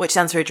 which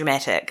sounds very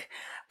dramatic.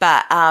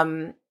 But,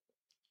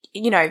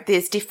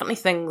 there's definitely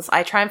things,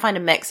 I try and find a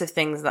mix of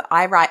things that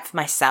I write for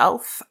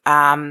myself,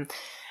 and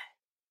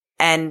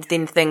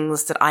then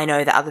things that I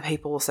know that other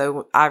people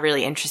also are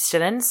really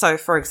interested in. So,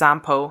 for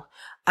example,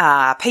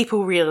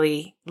 people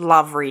really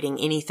love reading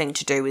anything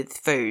to do with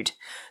food.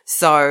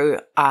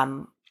 So,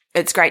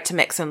 it's great to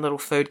mix in little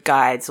food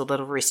guides or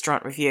little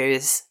restaurant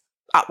reviews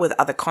up with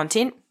other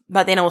content.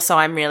 But then also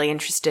I'm really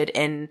interested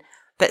in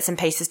bits and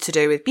pieces to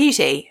do with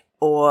beauty,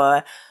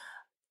 or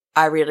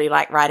I really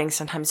like writing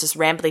sometimes just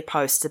rambly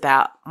posts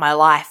about my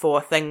life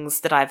or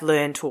things that I've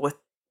learned, or,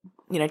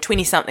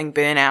 20-something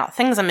burnout,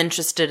 things I'm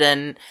interested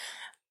in.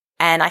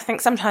 And I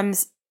think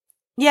sometimes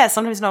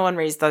no one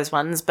reads those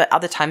ones, but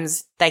other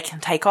times they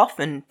can take off,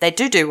 and they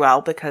do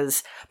well,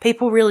 because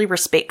people really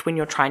respect when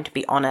you're trying to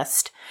be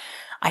honest.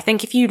 I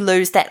think if you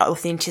lose that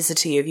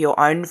authenticity of your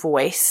own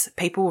voice,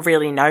 people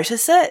really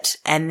notice it,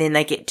 and then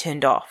they get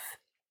turned off.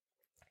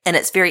 And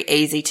it's very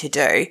easy to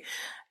do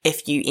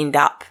if you end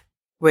up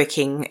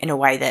working in a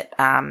way that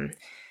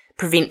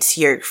prevents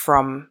you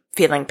from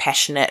feeling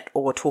passionate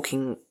or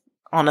talking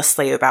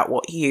honestly about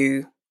what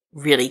you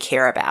really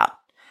care about.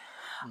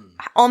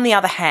 On the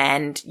other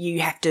hand,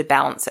 you have to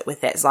balance it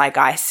with that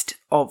zeitgeist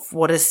of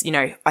what is,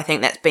 I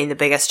think that's been the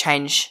biggest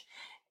change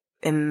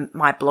in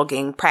my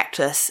blogging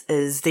practice,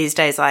 is these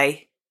days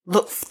I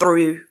look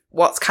through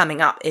what's coming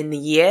up in the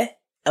year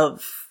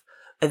of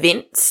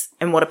events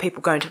and what are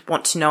people going to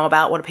want to know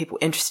about, what are people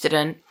interested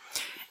in.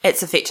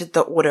 It's affected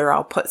the order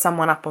I'll put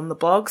someone up on the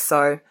blog.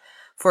 So,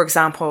 for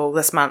example,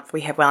 this month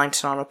we have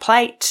Wellington on a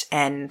Plate,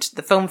 and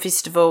the film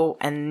festival,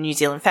 and New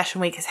Zealand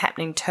Fashion Week is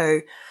happening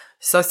too.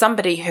 So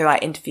somebody who I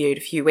interviewed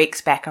a few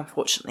weeks back,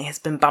 unfortunately, has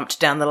been bumped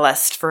down the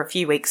list for a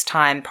few weeks'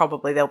 time.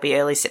 Probably they'll be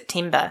early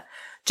September,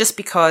 just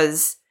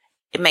because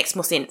it makes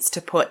more sense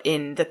to put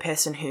in the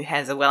person who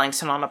has a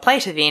Wellington on a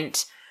Plate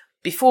event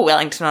before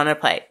Wellington on a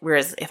Plate.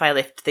 Whereas if I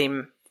left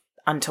them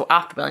until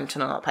after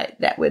Wellington on a Plate,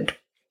 that would,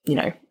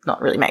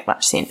 not really make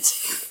much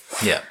sense.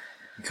 Yeah.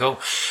 Cool.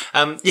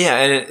 And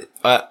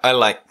I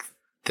like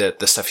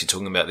the stuff you're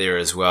talking about there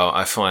as well.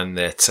 I find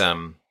that,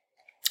 and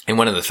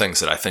one of the things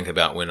that I think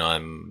about when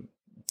I'm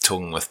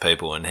talking with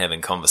people and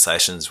having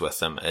conversations with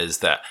them is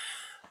that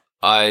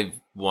I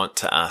want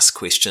to ask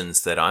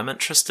questions that I'm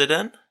interested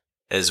in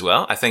as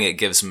well. I think it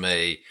gives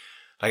me,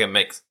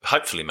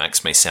 hopefully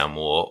makes me sound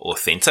more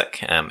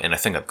authentic. And I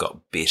think I've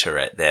got better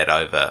at that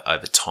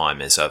over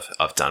time as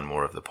I've done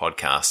more of the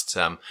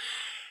podcast,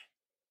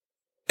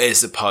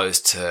 as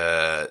opposed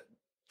to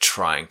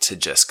trying to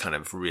just kind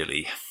of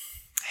really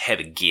have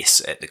a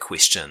guess at the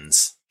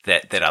questions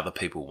that other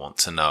people want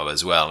to know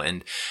as well.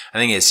 And I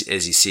think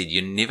as you said,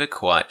 you're never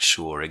quite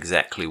sure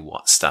exactly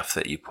what stuff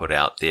that you put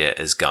out there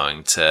is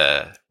going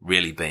to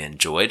really be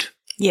enjoyed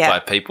by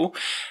people.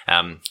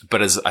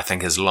 But I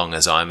think as long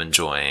as I'm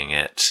enjoying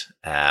it,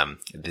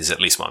 there's at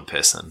least one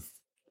person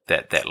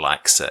that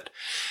likes it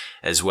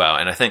as well.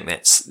 And I think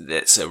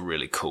that's a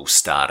really cool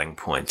starting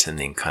point, and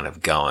then kind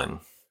of going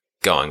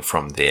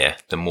from there.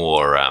 The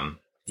more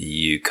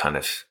you kind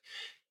of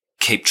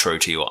keep true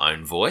to your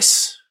own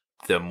voice,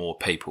 the more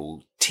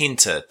people tend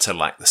to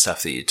like the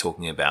stuff that you're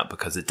talking about,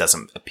 because it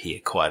doesn't appear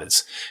quite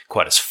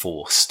as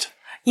forced.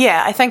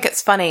 Yeah, I think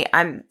it's funny.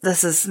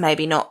 This is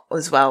maybe not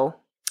as well.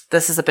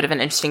 This is a bit of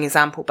an interesting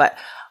example, but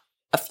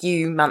a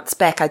few months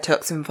back I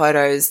took some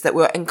photos that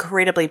were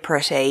incredibly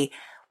pretty,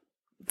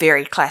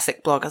 very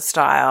classic blogger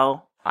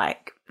style,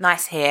 like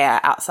nice hair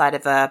outside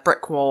of a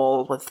brick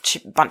wall with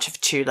a bunch of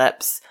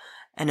tulips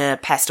and a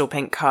pastel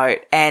pink coat.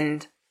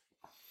 And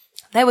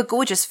they were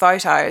gorgeous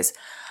photos.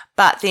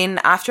 But then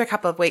after a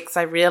couple of weeks,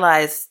 I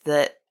realized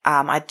that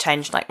I'd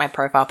changed my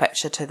profile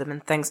picture to them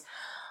and things,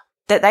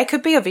 that they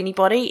could be of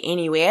anybody,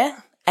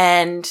 anywhere.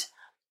 And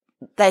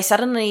they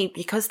suddenly,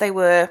 because they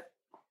were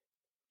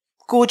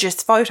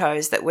gorgeous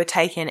photos that were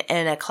taken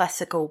in a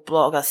classical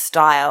blogger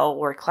style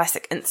or a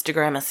classic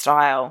Instagrammer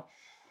style,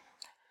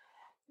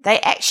 they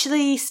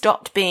actually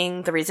stopped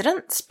being the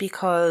residents,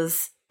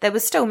 because they were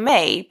still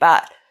me,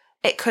 but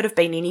it could have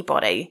been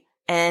anybody.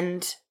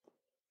 And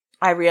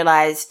I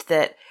realized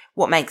that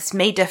what makes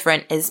me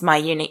different is my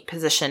unique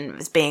position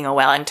as being a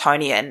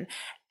Wellingtonian,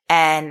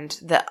 and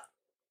that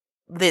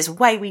there's a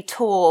way we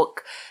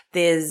talk,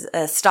 there's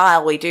a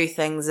style we do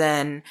things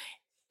in,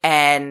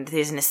 and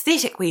there's an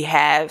aesthetic we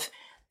have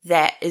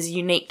that is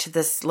unique to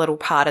this little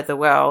part of the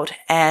world.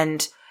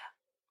 And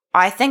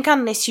I think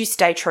unless you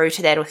stay true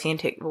to that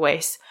authentic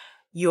voice,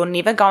 you're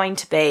never going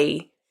to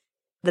be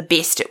the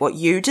best at what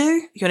you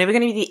do. You're never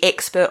going to be the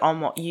expert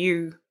on what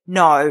you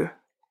know.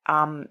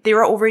 There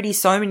are already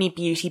so many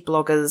beauty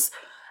bloggers,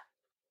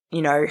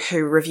 you know,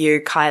 who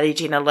review Kylie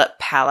Jenner lip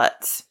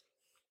palettes,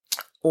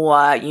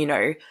 or, you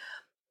know,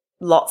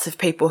 lots of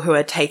people who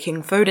are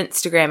taking food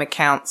Instagram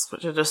accounts,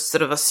 which are just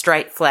sort of a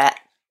straight, flat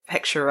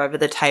picture over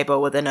the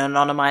table with an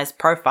anonymized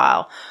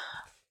profile.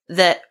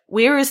 That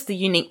where is the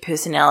unique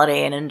personality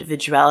and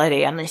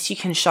individuality unless you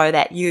can show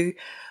that you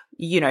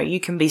know, you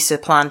can be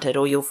supplanted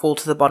or you'll fall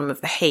to the bottom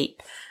of the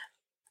heap.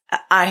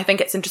 I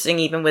think it's interesting,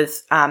 even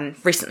with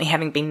recently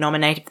having been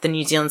nominated for the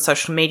New Zealand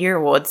Social Media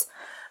Awards,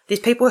 there's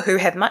people who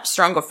have much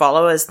stronger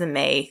followers than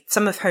me,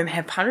 some of whom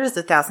have hundreds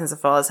of thousands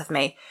of followers of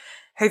me,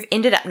 who've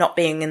ended up not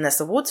being in this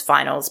awards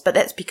finals, but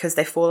that's because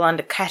they fall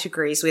under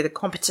categories where the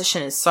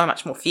competition is so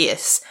much more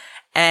fierce.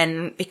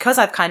 And because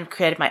I've kind of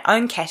created my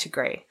own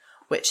category,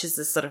 which is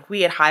this sort of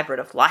weird hybrid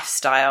of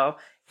lifestyle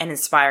and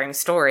inspiring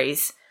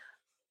stories,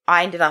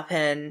 I ended up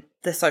in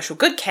the social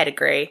good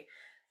category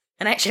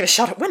and I actually have a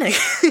shot at winning.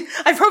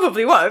 I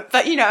probably won't,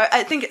 but, you know,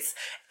 I think it's,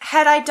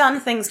 had I done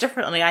things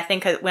differently, I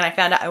think when I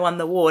found out I won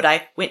the award,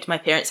 I went to my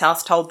parents'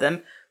 house, told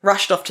them,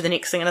 rushed off to the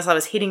next thing, and as I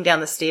was heading down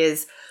the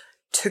stairs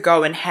to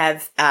go and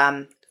have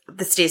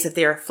the stairs of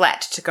their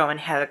flat to go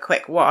and have a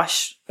quick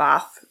wash,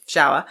 bath,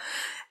 shower,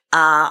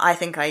 I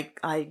think I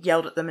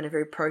yelled at them in a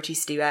very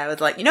protesty way. I was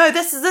like, you know,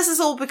 this is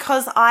all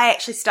because I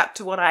actually stuck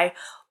to what I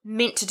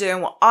meant to do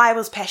and what I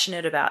was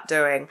passionate about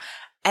doing.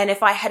 And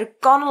if I had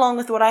gone along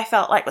with what I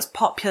felt like was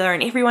popular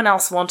and everyone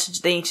else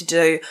wanted me to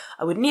do,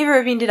 I would never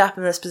have ended up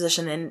in this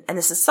position. And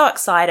this is so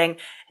exciting.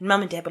 And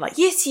Mum and Dad were like,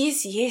 yes,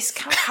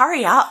 come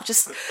hurry up.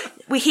 Just,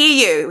 we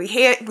hear you. We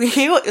hear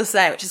what you're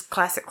saying, which is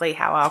classically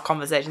how our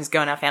conversations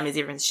go in our families.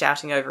 Everyone's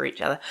shouting over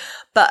each other.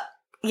 But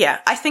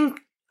yeah, I think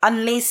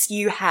unless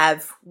you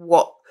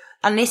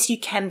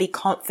can be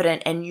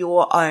confident in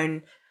your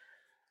own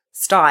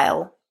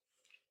style,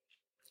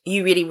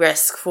 you really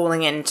risk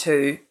falling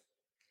into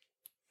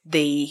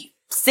the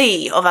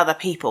sea of other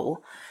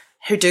people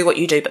who do what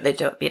you do, but they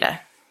do it better.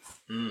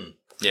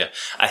 Yeah,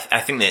 I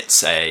think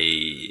that's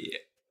a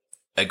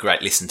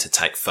great lesson to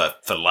take for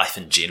life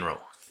in general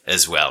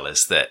as well,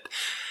 is that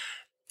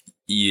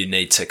you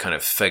need to kind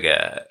of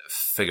figure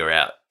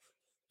out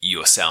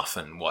yourself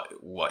and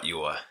what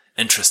you're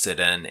interested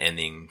in, and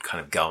then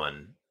kind of go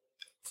and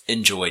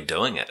enjoy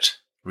doing it,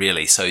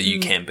 really, so you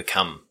can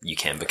become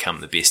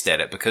the best at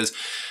it. Because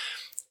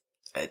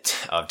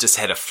I've just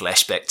had a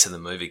flashback to the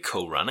movie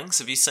Cool Runnings.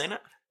 Have you seen it?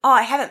 Oh,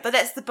 I haven't, but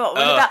that's the book.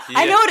 Yeah.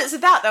 I know what it's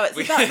about, though. It's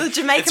about the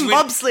Jamaican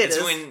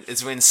bobsledders.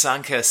 It's when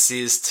Sanka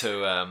says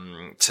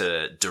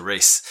to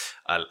Doris,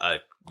 I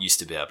used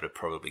to be able to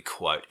probably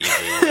quote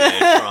every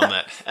word from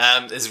it.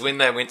 Is when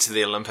they went to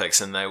the Olympics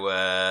and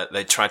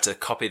they tried to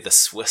copy the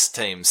Swiss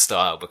team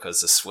style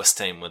because the Swiss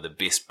team were the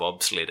best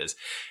bobsledders.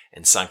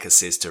 And Sanka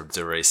says to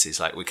Doris, he's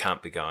like, we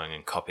can't be going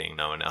and copying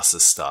no one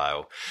else's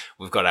style.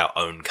 We've got our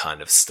own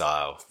kind of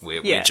style.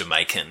 We're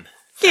Jamaican.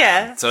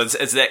 Yeah. So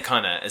it's that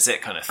kind of thing.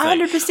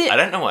 100%. I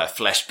don't know why I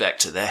flashed back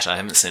to that. I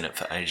haven't seen it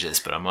for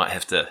ages, but I might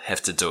have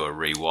to do a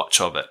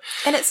rewatch of it.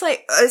 And it's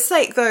like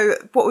though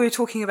what we were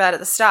talking about at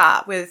the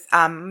start with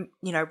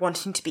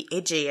wanting to be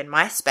edgy in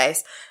MySpace.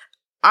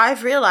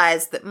 I've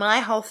realised that my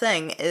whole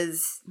thing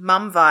is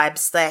mum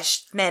vibes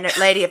 /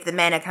 lady of the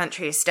manor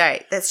country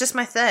estate. That's just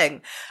my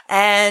thing.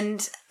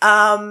 And,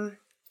 I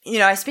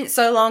spent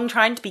so long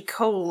trying to be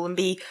cool and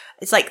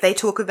it's like they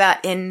talk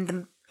about in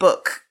the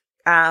book,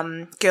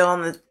 not Girl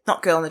on the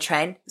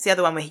Train. It's the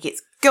other one where he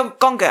gets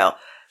Gone Girl.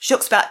 She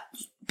talks about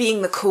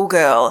being the cool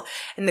girl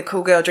and the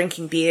cool girl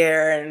drinking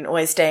beer and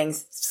always staying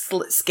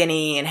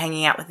skinny and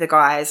hanging out with the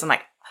guys. And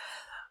like,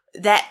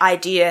 that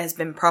idea has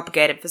been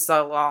propagated for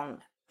so long.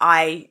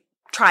 I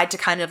tried to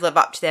kind of live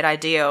up to that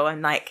ideal,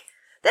 and like,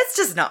 that's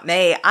just not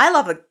me. I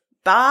love a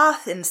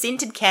bath and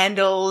scented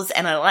candles,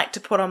 and I like to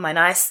put on my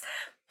nice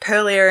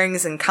pearl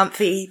earrings and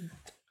comfy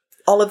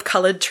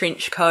olive-coloured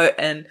trench coat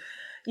and,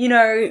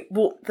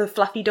 walk the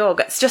fluffy dog.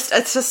 It's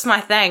just my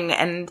thing,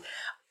 and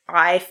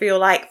I feel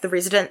like The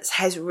Residence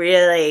has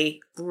really,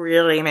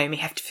 really made me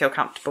have to feel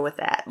comfortable with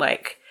that,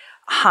 like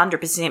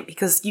 100%,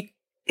 because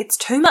it's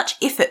too much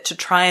effort to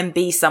try and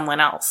be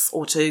someone else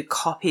or to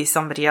copy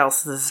somebody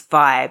else's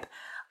vibe.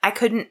 I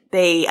couldn't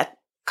be a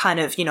kind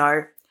of,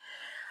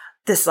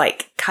 this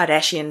like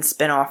Kardashian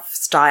spin-off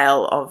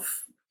style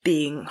of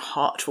being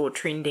hot or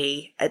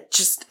trendy. It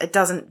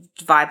doesn't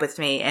vibe with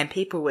me, and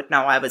people would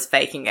know I was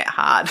faking it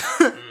hard.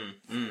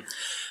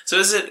 So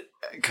has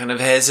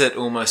it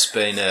almost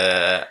been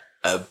a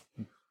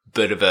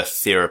bit of a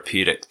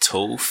therapeutic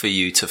tool for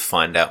you to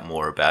find out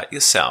more about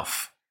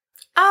yourself?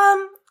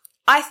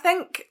 I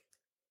think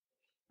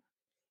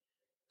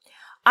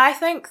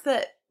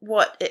that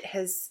what it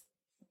has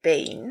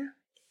been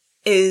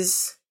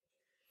is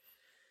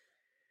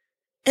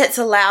it's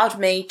allowed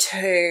me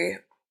to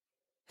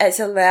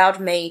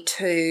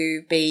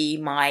be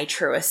my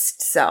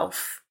truest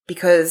self,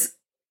 because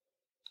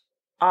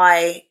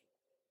I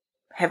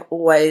have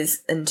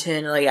always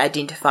internally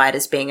identified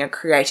as being a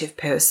creative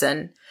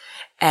person.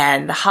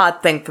 And the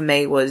hard thing for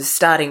me was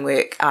starting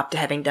work after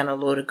having done a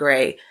law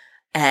degree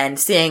and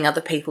seeing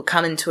other people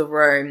come into a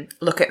room,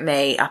 look at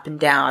me up and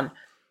down,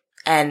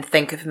 and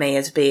think of me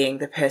as being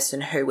the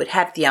person who would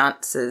have the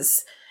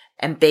answers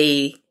and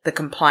be the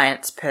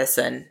compliance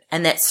person.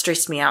 And that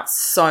stressed me out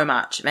so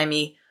much. It made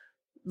me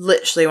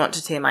literally want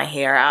to tear my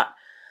hair out.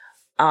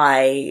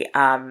 I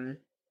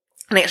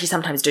actually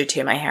sometimes do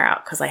tear my hair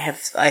out, because I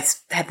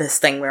have this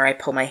thing where I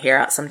pull my hair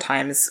out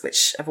sometimes,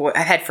 which I've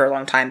had for a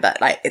long time,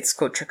 but like it's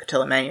called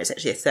trichotillomania. It's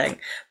actually a thing,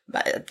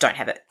 but I don't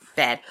have it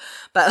bad.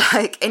 But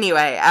like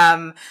anyway,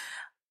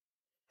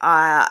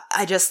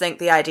 I just think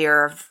the idea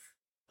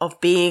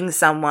of being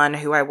someone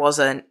who I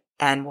wasn't,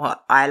 and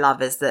what I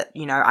love is that,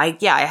 you know, I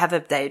have a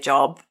day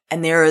job,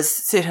 and there is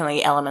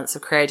certainly elements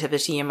of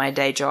creativity in my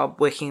day job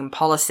working in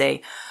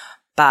policy,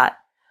 but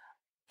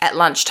at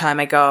lunchtime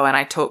I go and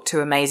I talk to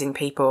amazing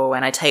people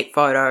and I take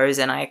photos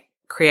and I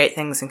create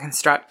things and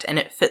construct, and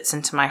it fits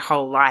into my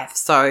whole life.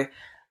 So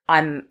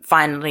I'm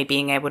finally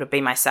being able to be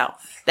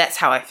myself. That's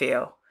how I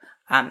feel.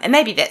 And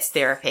maybe that's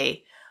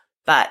therapy,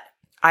 but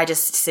I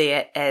just see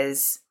it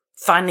as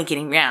finally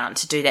getting round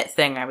to do that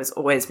thing I was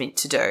always meant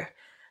to do,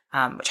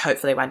 which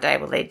hopefully one day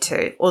will lead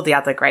to all the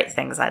other great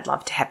things I'd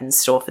love to have in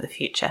store for the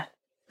future.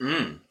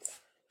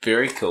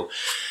 Very cool.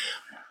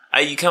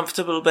 Are you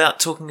comfortable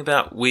about talking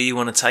about where you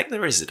want to take the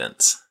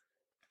residents?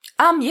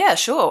 Yeah,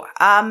 sure.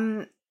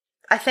 I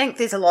think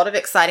there's a lot of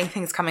exciting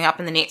things coming up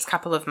in the next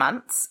couple of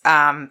months,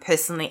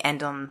 personally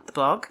and on the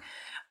blog.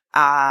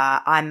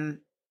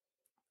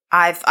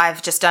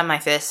 I've just done I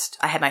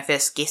had my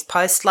first guest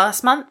post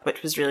last month,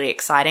 which was really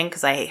exciting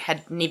because I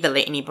had never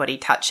let anybody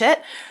touch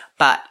it.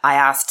 But I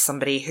asked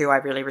somebody who I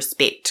really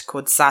respect,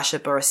 called Sasha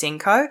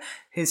Borisenko,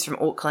 who's from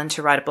Auckland,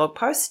 to write a blog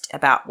post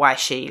about why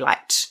she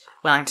liked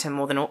Wellington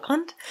more than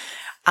Auckland.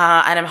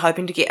 And I'm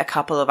hoping to get a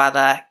couple of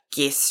other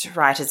guest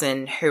writers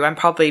in who I'm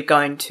probably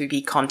going to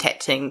be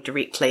contacting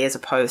directly as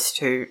opposed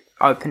to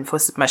open for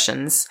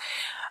submissions.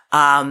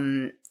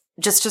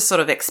 Just to sort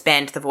of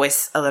expand the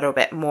voice a little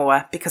bit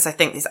more, because I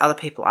think there's other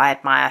people I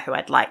admire who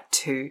I'd like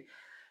to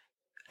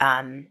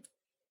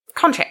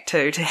contract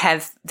to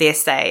have their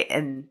say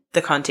in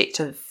the context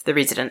of the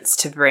residents,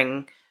 to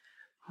bring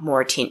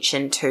more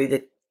attention to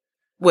the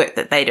work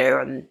that they do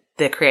and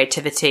the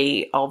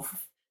creativity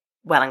of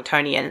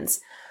Wellingtonians.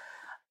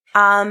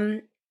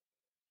 I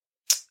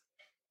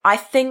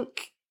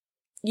think,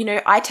 you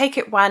know, I take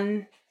it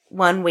one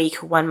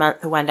week or 1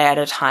 month or one day at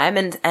a time,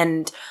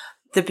 and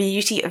the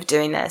beauty of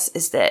doing this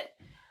is that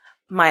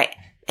my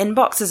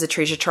inbox is a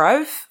treasure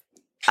trove.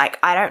 Like,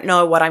 I don't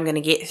know what I'm going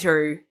to get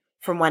through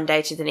from one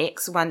day to the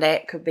next. One day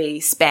it could be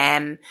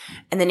spam,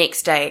 and the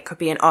next day it could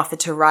be an offer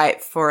to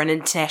write for an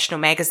international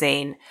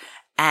magazine.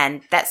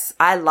 And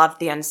I love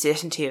the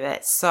uncertainty of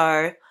it.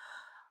 So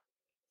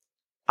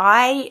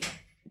I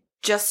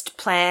just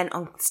plan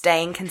on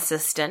staying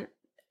consistent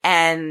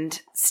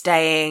and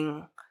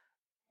staying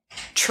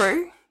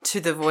true to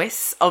the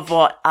voice of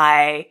what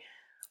I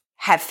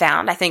have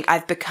found. I think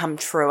I've become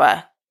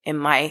truer in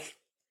my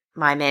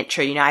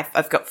mantra. You know,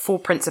 I've got 4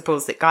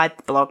 principles that guide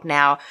the blog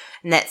now,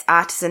 and that's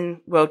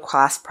artisan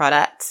world-class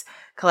products,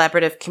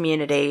 collaborative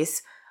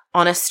communities,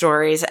 honest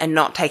stories, and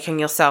not taking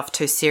yourself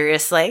too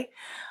seriously.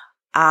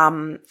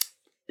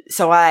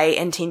 So I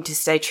intend to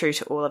stay true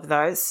to all of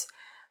those.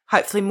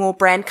 Hopefully more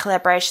brand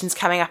collaborations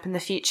coming up in the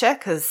future,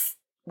 because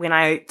when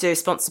I do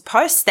sponsor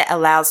posts, that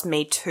allows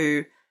me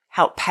to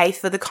help pay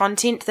for the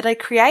content that I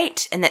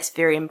create, and that's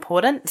very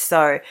important.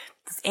 So if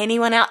there's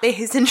anyone out there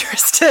who's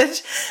interested,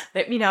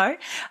 let me know.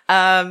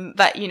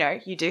 But, you know,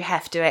 you do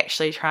have to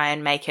actually try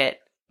and make it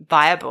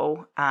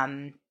viable.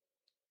 I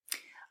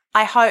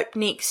hope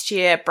next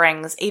year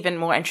brings even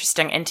more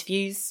interesting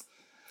interviews.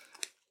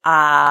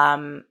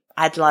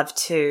 I'd love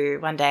to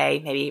one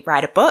day maybe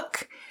write a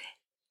book,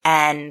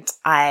 and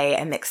I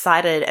am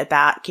excited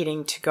about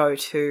getting to go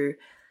to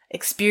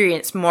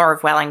experience more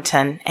of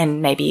Wellington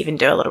and maybe even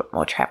do a little bit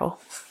more travel.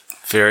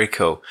 Very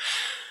cool.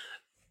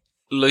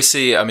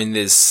 Lucy, I mean,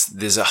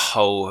 there's a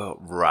whole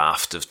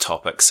raft of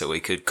topics that we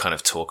could kind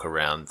of talk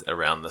around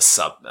the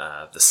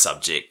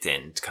subject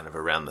and kind of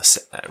around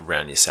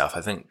yourself.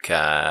 I think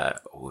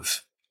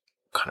we've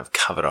kind of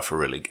covered off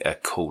a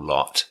cool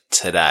lot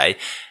today.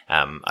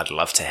 I'd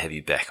love to have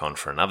you back on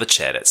for another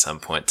chat at some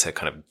point to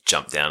kind of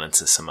jump down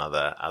into some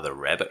other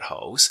rabbit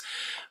holes.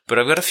 But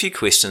I've got a few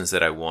questions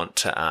that I want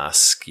to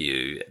ask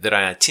you, that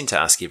I tend to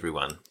ask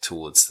everyone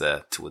towards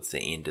the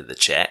end of the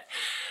chat.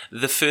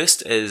 The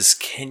first is,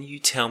 can you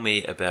tell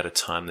me about a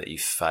time that you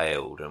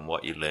failed and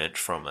what you learned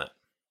from it?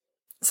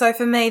 So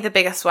for me, the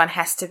biggest one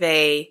has to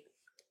be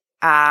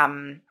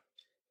the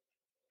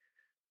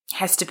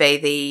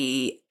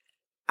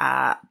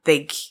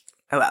big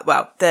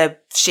the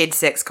shed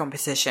sex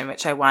competition,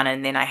 which I won,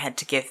 and then I had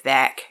to give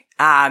back,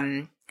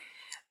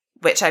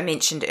 which I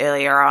mentioned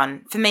earlier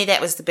on. For me,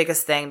 that was the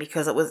biggest thing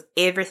because it was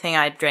everything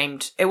I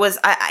dreamed. It was,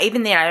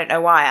 even then, I don't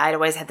know why, I'd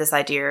always had this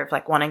idea of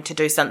like wanting to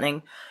do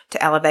something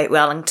to elevate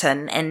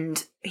Wellington.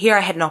 And here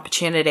I had an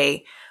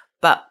opportunity,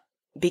 but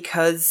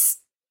because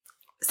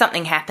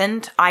something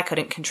happened, I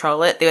couldn't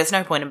control it. There was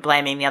no point in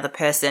blaming the other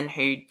person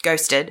who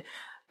ghosted,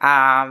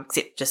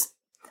 except just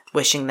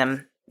wishing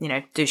them,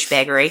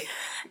 douchebaggery.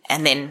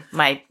 And then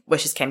my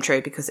wishes came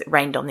true because it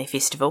rained on their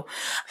festival.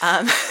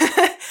 And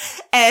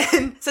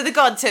so the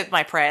gods heard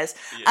my prayers.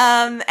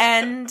 Yeah.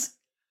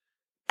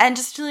 And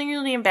just feeling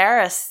really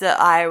embarrassed that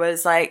I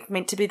was like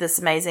meant to be this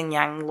amazing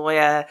young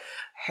lawyer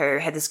who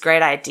had this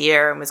great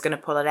idea and was going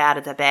to pull it out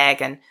of the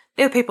bag. And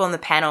there were people on the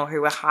panel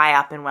who were high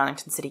up in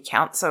Wellington City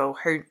Council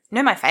who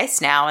know my face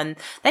now, and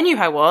they knew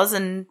who I was,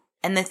 and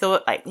they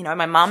thought like,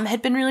 my mum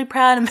had been really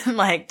proud and been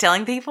like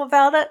telling people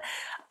about it.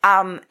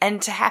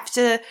 And to have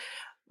to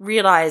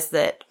realize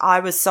that I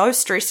was so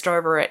stressed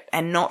over it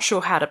and not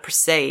sure how to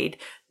proceed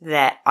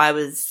that I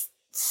was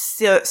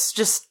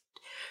just,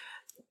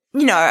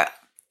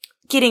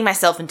 getting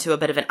myself into a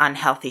bit of an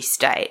unhealthy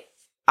state.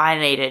 I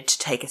needed to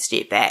take a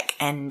step back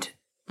and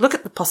look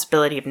at the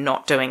possibility of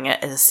not doing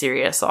it as a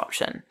serious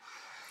option.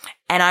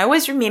 And I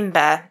always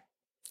remember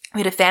we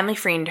had a family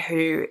friend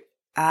who,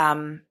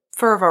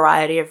 for a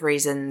variety of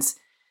reasons,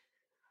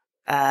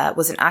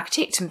 was an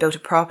architect and built a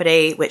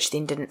property which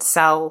then didn't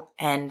sell,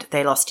 and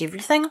they lost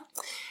everything.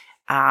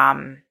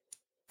 And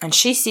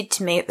she said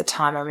to me at the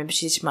time, I remember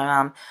she said to my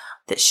mum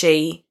that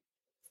she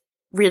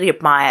really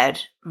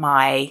admired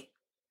my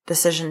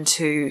decision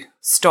to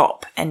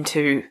stop and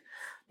to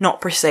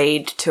not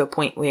proceed to a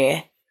point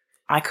where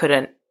I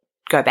couldn't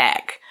go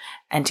back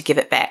and to give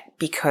it back,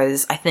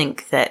 because I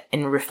think that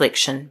in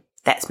reflection,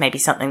 that's maybe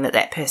something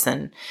that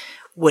person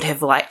would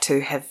have liked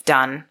to have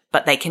done,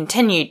 but they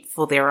continued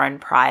for their own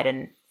pride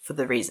and for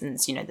the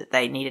reasons, that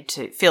they needed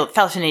to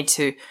felt a need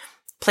to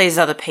please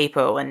other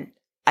people. And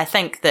I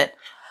think that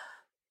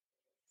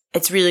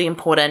it's really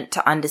important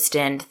to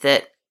understand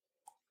that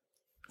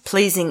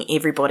pleasing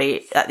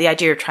everybody, the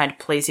idea of trying to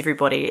please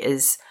everybody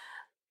is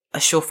a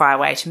surefire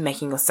way to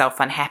making yourself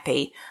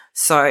unhappy.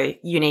 So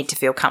you need to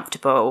feel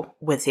comfortable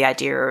with the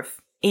idea of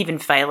even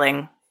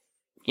failing,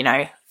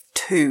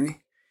 to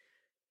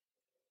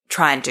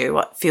try and do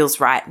what feels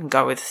right and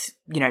go with,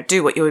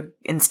 do what your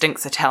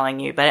instincts are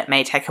telling you, but it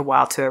may take a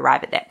while to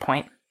arrive at that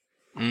point.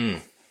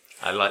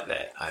 I like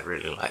that. I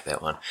really like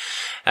that one.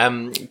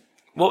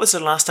 What was the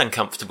last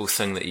uncomfortable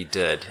thing that you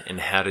did, and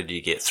how did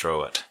you get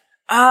through it?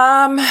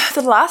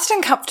 The last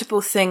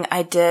uncomfortable thing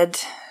I did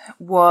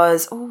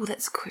was,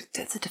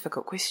 that's a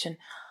difficult question.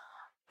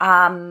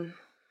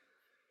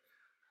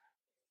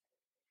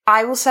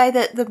 I will say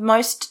that the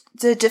most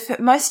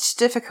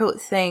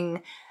difficult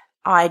thing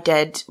I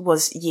did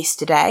was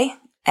yesterday,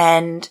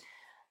 and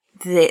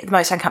the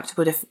most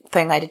uncomfortable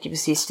thing I did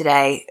was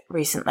yesterday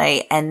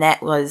recently, and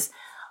that was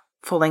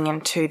falling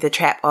into the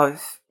trap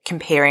of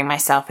comparing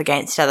myself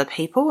against other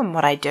people and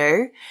what I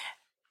do.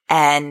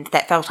 And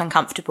that felt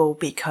uncomfortable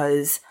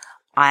because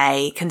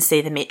I can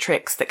see the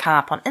metrics that come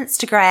up on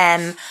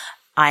Instagram.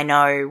 I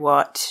know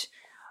what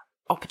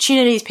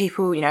opportunities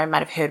people, might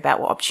have heard about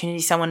what opportunity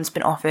someone's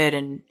been offered,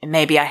 and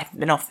maybe I haven't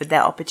been offered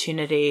that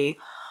opportunity.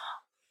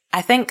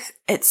 I think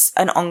it's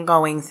an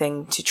ongoing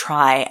thing to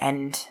try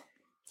and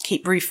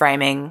keep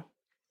reframing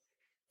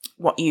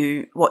what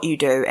you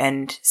do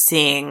and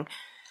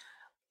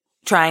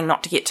trying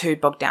not to get too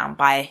bogged down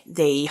by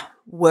the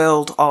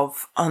world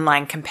of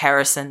online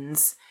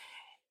comparisons.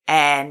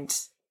 And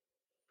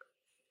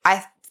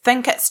I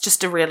think it's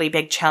just a really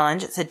big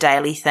challenge. It's a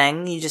daily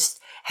thing. You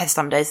just have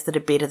some days that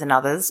are better than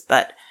others,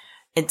 but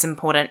it's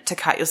important to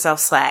cut yourself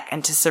slack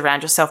and to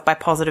surround yourself by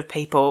positive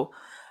people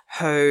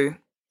who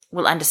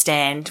will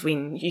understand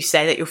when you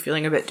say that you're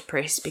feeling a bit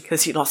depressed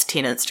because you lost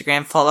 10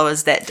 Instagram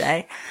followers that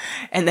day,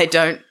 and they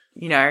don't,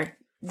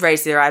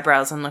 raise their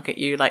eyebrows and look at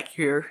you like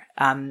you're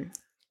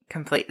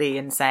completely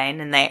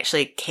insane, and they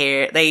actually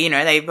care. They,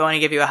 they want to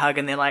give you a hug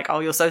and they're like, oh,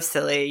 you're so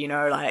silly,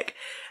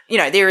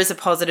 there is a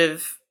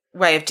positive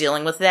way of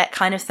dealing with that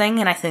kind of thing.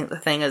 And I think the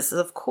thing is,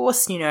 of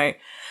course,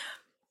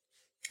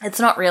 it's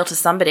not real to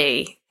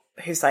somebody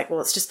who's like,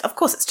 well, it's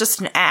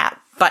just an app,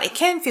 but it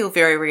can feel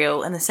very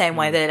real in the same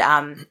way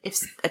that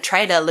if a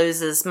trader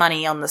loses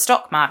money on the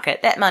stock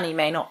market, that money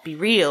may not be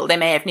real. They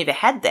may have never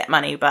had that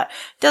money, but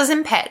it does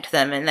impact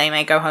them, and they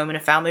may go home in a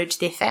foul mood to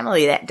their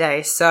family that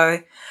day.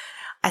 So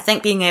I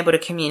think being able to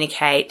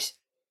communicate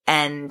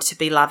and to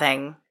be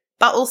loving,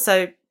 but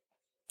also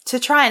to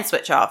try and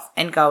switch off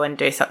and go and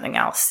do something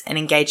else and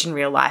engage in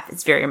real life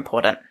is very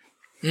important.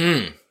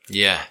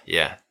 Yeah.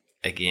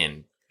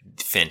 Again,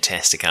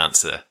 fantastic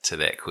answer to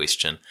that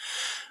question.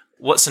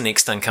 What's the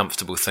next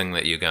uncomfortable thing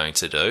that you're going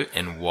to do,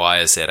 and why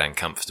is that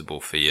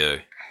uncomfortable for you?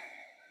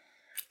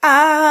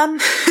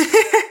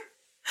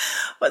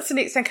 What's the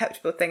next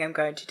uncomfortable thing I'm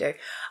going to do?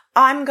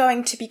 I'm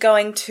going to be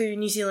going to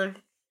New Zealand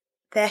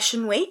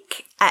Fashion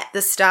Week at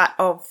the start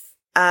of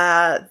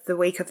the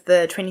week of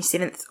the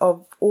 27th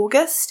of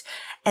August,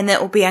 and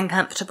that will be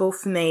uncomfortable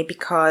for me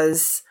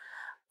because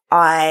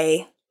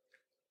I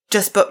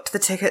just booked the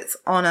tickets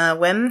on a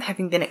whim,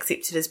 having been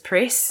accepted as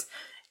press,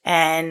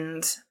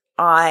 and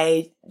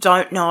I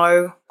don't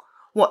know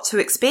what to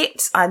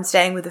expect. I'm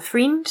staying with a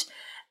friend.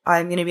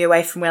 I'm going to be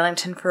away from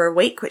Wellington for a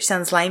week, which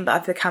sounds lame, but I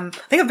think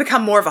I've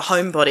become more of a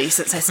homebody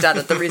since I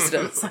started the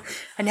residence.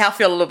 I now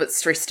feel a little bit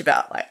stressed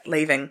about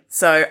leaving.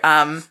 So,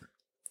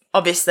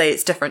 obviously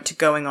it's different to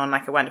going on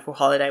a wonderful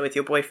holiday with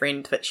your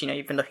boyfriend, which,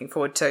 you've been looking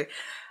forward to.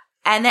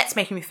 And that's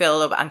making me feel a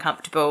little bit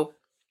uncomfortable.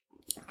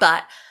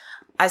 But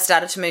I've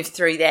started to move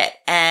through that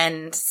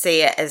and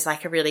see it as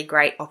a really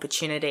great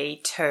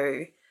opportunity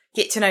to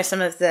get to know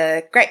some of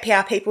the great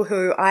PR people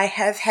who I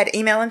have had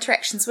email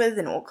interactions with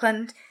in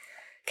Auckland,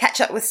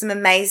 catch up with some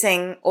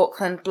amazing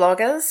Auckland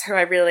bloggers who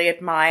I really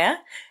admire,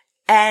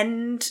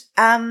 and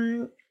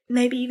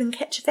maybe even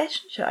catch a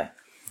fashion show.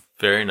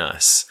 Very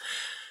nice.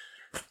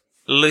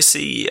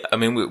 Lucy,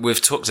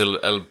 we've talked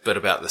a bit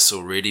about this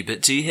already,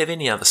 but do you have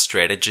any other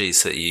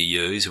strategies that you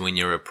use when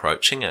you're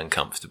approaching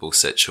uncomfortable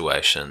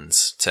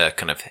situations to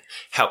kind of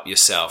help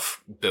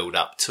yourself build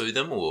up to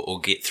them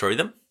or get through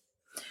them?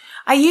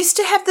 I used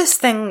to have this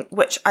thing,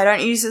 which I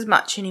don't use as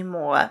much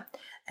anymore,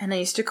 and I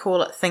used to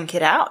call it Think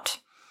It Out.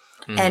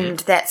 Mm-hmm. And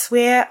that's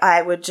where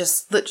I would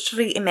just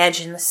literally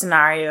imagine the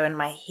scenario in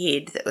my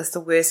head that was the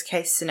worst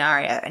case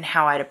scenario and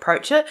how I'd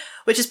approach it,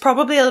 which is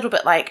probably a little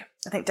bit like,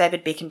 I think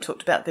David Beckham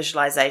talked about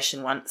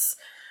visualization once.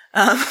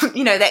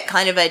 That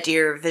kind of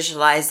idea of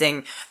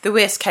visualizing the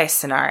worst case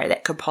scenario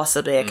that could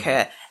possibly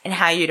occur and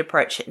how you'd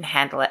approach it and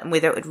handle it and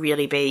whether it would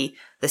really be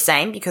the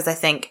same, because I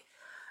think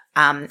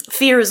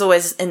fear is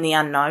always in the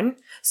unknown.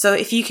 So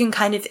if you can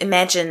kind of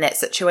imagine that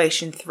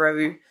situation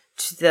through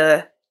to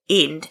the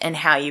end and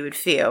how you would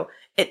feel,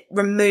 it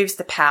removes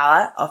the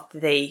power of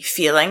the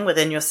feeling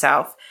within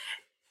yourself,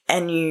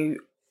 and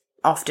you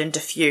often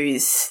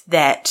diffuse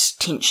that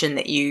tension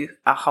that you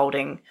are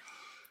holding.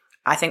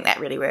 I think that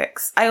really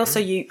works. I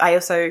also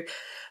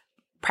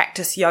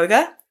practice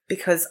yoga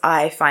because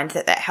I find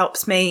that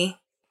helps me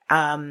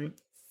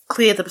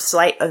clear the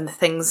slate of the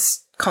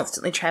things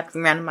constantly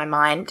traveling around in my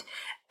mind.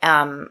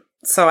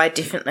 So I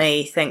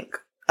definitely think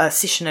a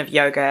session of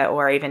yoga,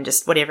 or even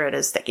just whatever it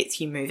is that gets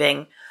you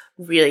moving,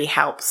 really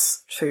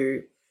helps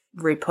to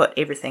re-put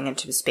everything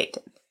into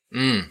perspective.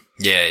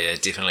 Yeah,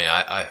 definitely.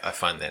 I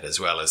find that as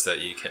well, is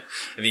that you can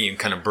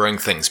kind of bring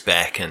things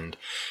back and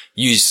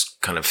use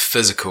kind of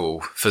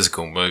physical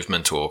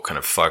movement, or kind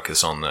of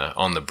focus on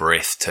the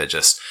breath to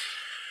just.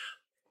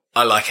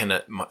 I liken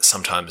it.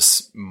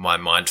 Sometimes my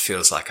mind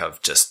feels like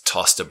I've just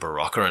tossed a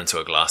Barocca into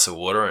a glass of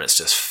water and it's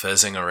just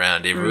fizzing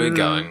around everywhere,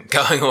 going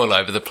all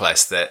over the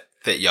place. That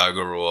yoga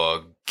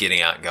or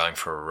getting out and going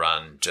for a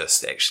run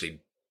just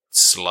actually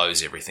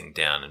slows everything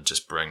down and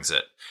just brings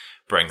it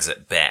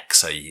back,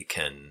 so you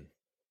can,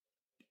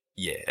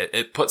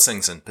 it puts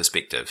things in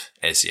perspective,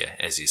 as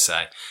you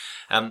say.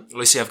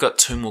 Lucy, I've got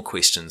 2 more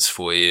questions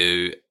for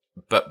you,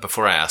 but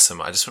before I ask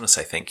them, I just want to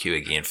say thank you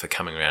again for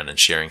coming around and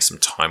sharing some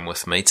time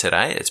with me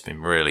today. It's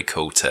been really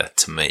cool to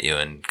meet you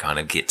and kind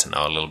of get to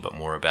know a little bit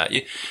more about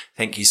you.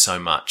 Thank you so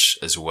much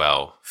as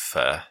well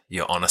for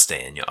your honesty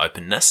and your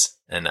openness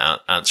in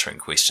answering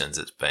questions.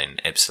 It's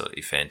been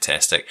absolutely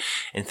fantastic.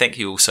 And thank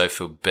you also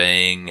for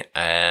being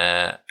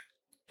an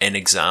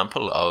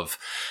example of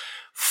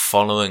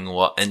following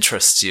what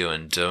interests you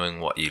and doing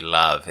what you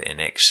love,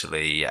 and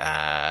actually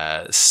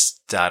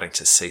starting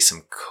to see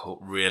some cool,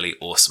 really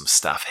awesome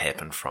stuff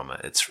happen from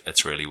it.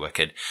 It's really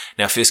wicked.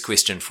 Now, first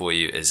question for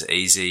you is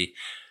easy.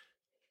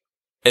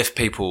 If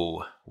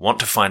people want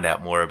to find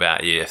out more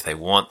about you, if they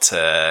want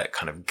to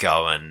kind of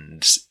go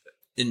and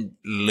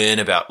learn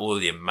about all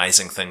the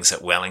amazing things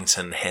that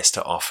Wellington has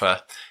to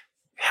offer,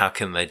 how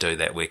can they do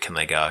that? Where can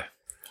they go?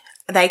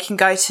 They can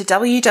go to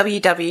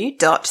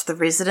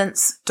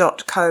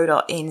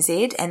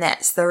www.theresidence.co.nz, and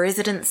that's the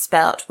residence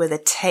spelt with a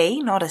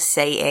T, not a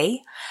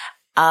C-E.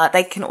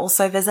 They can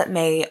also visit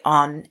me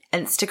on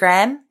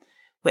Instagram,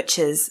 which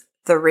is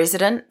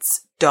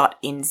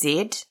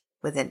theresidence.nz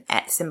with an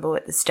 @ symbol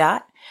at the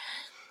start.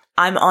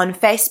 I'm on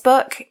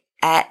Facebook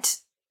at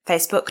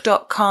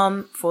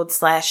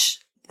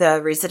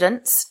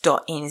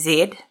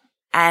facebook.com/theresidence.nz,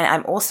 and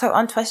I'm also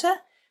on Twitter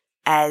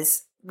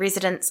as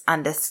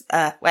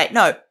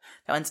residence_Welly.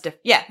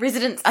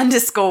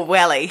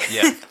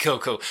 Yeah,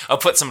 cool. I'll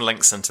put some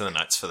links into the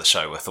notes for the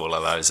show with all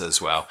of those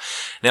as well.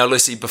 Now,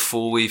 Lucy,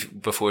 before we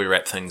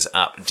wrap things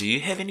up, do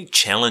you have any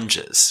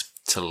challenges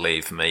to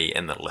leave me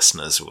and the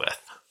listeners with?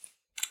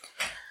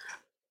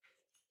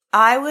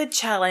 I would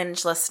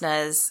challenge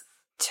listeners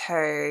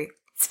to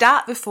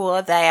start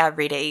before they are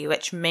ready,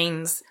 which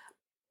means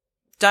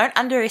don't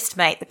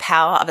underestimate the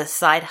power of a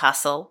side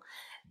hustle.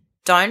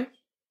 Don't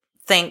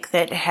think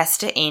that it has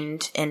to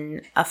end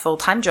in a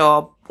full-time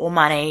job or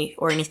money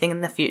or anything in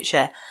the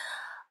future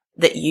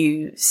that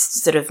you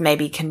sort of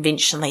maybe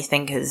conventionally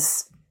think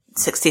is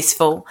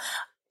successful.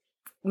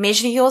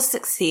 Measure your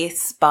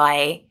success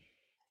by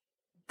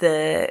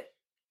the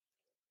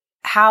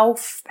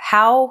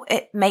how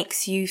it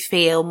makes you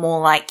feel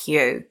more like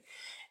you,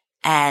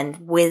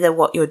 and whether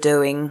what you're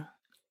doing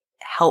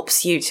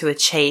helps you to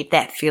achieve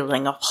that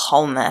feeling of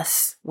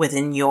wholeness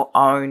within your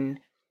own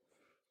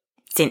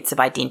sense of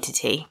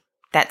identity.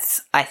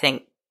 That's, I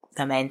think,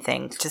 the main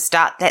thing. To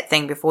start that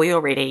thing before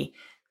you're ready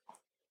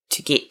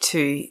to get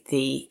to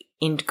the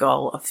end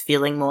goal of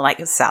feeling more like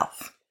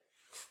yourself.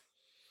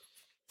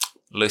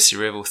 Lucy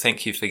Rebel,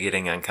 thank you for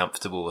getting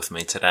uncomfortable with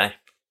me today.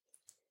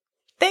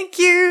 Thank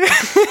you.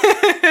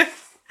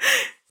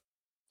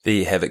 There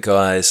you have it,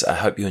 guys. I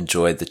hope you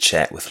enjoyed the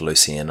chat with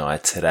Lucy and I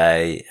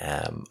today.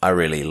 I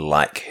really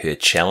like her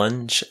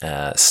challenge.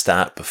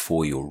 Start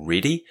before you're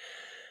ready.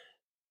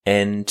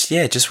 And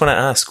yeah, just want to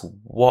ask,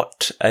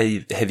 what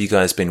have you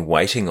guys been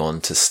waiting on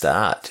to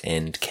start?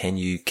 And can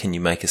you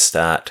make a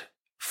start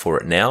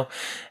for it now?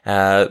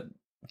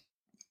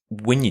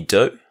 When you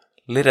do,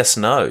 let us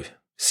know.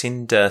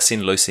 Send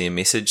Lucy a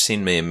message.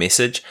 Send me a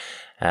message.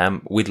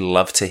 We'd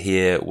love to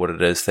hear what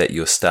it is that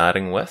you're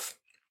starting with.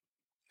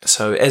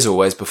 So as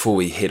always, before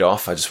we head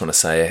off, I just want to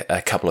say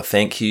a couple of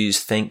thank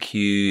yous. Thank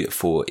you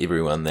for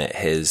everyone that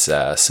has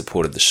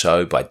supported the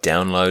show by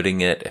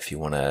downloading it. If you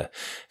want to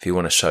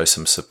show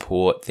some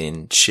support,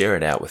 then share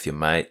it out with your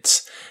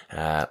mates.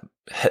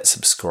 Hit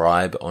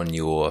subscribe on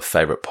your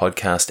favorite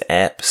podcast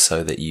app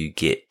so that you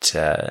get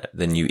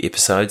the new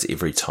episodes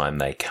every time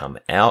they come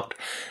out.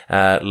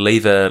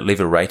 Leave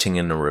a rating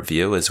and a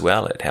review as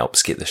well. It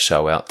helps get the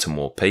show out to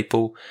more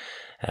people.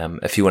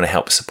 If you want to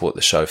help support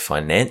the show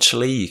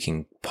financially, you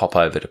can pop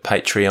over to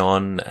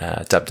Patreon,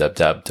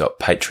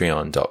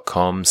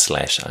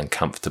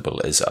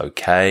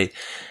 www.patreon.com/uncomfortableisok.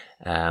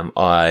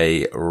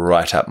 I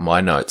write up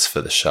my notes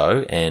for the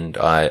show and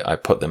I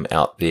put them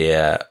out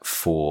there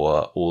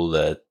for all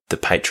the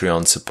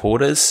Patreon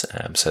supporters,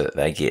 so that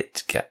they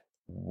get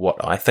what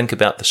I think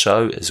about the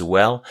show as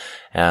well,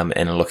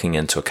 and looking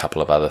into a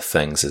couple of other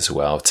things as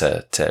well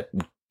to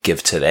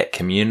give to that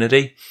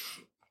community.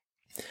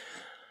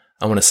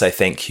 I want to say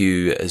thank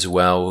you as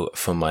well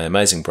for my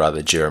amazing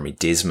brother, Jeremy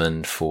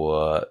Desmond,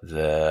 for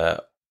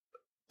the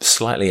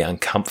slightly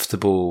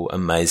uncomfortable,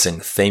 amazing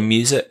theme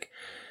music.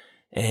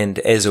 And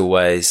as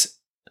always,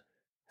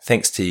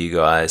 thanks to you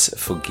guys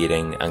for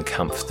getting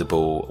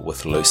uncomfortable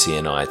with Lucy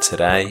and I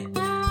today.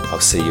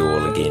 I'll see you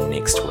all again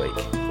next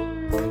week.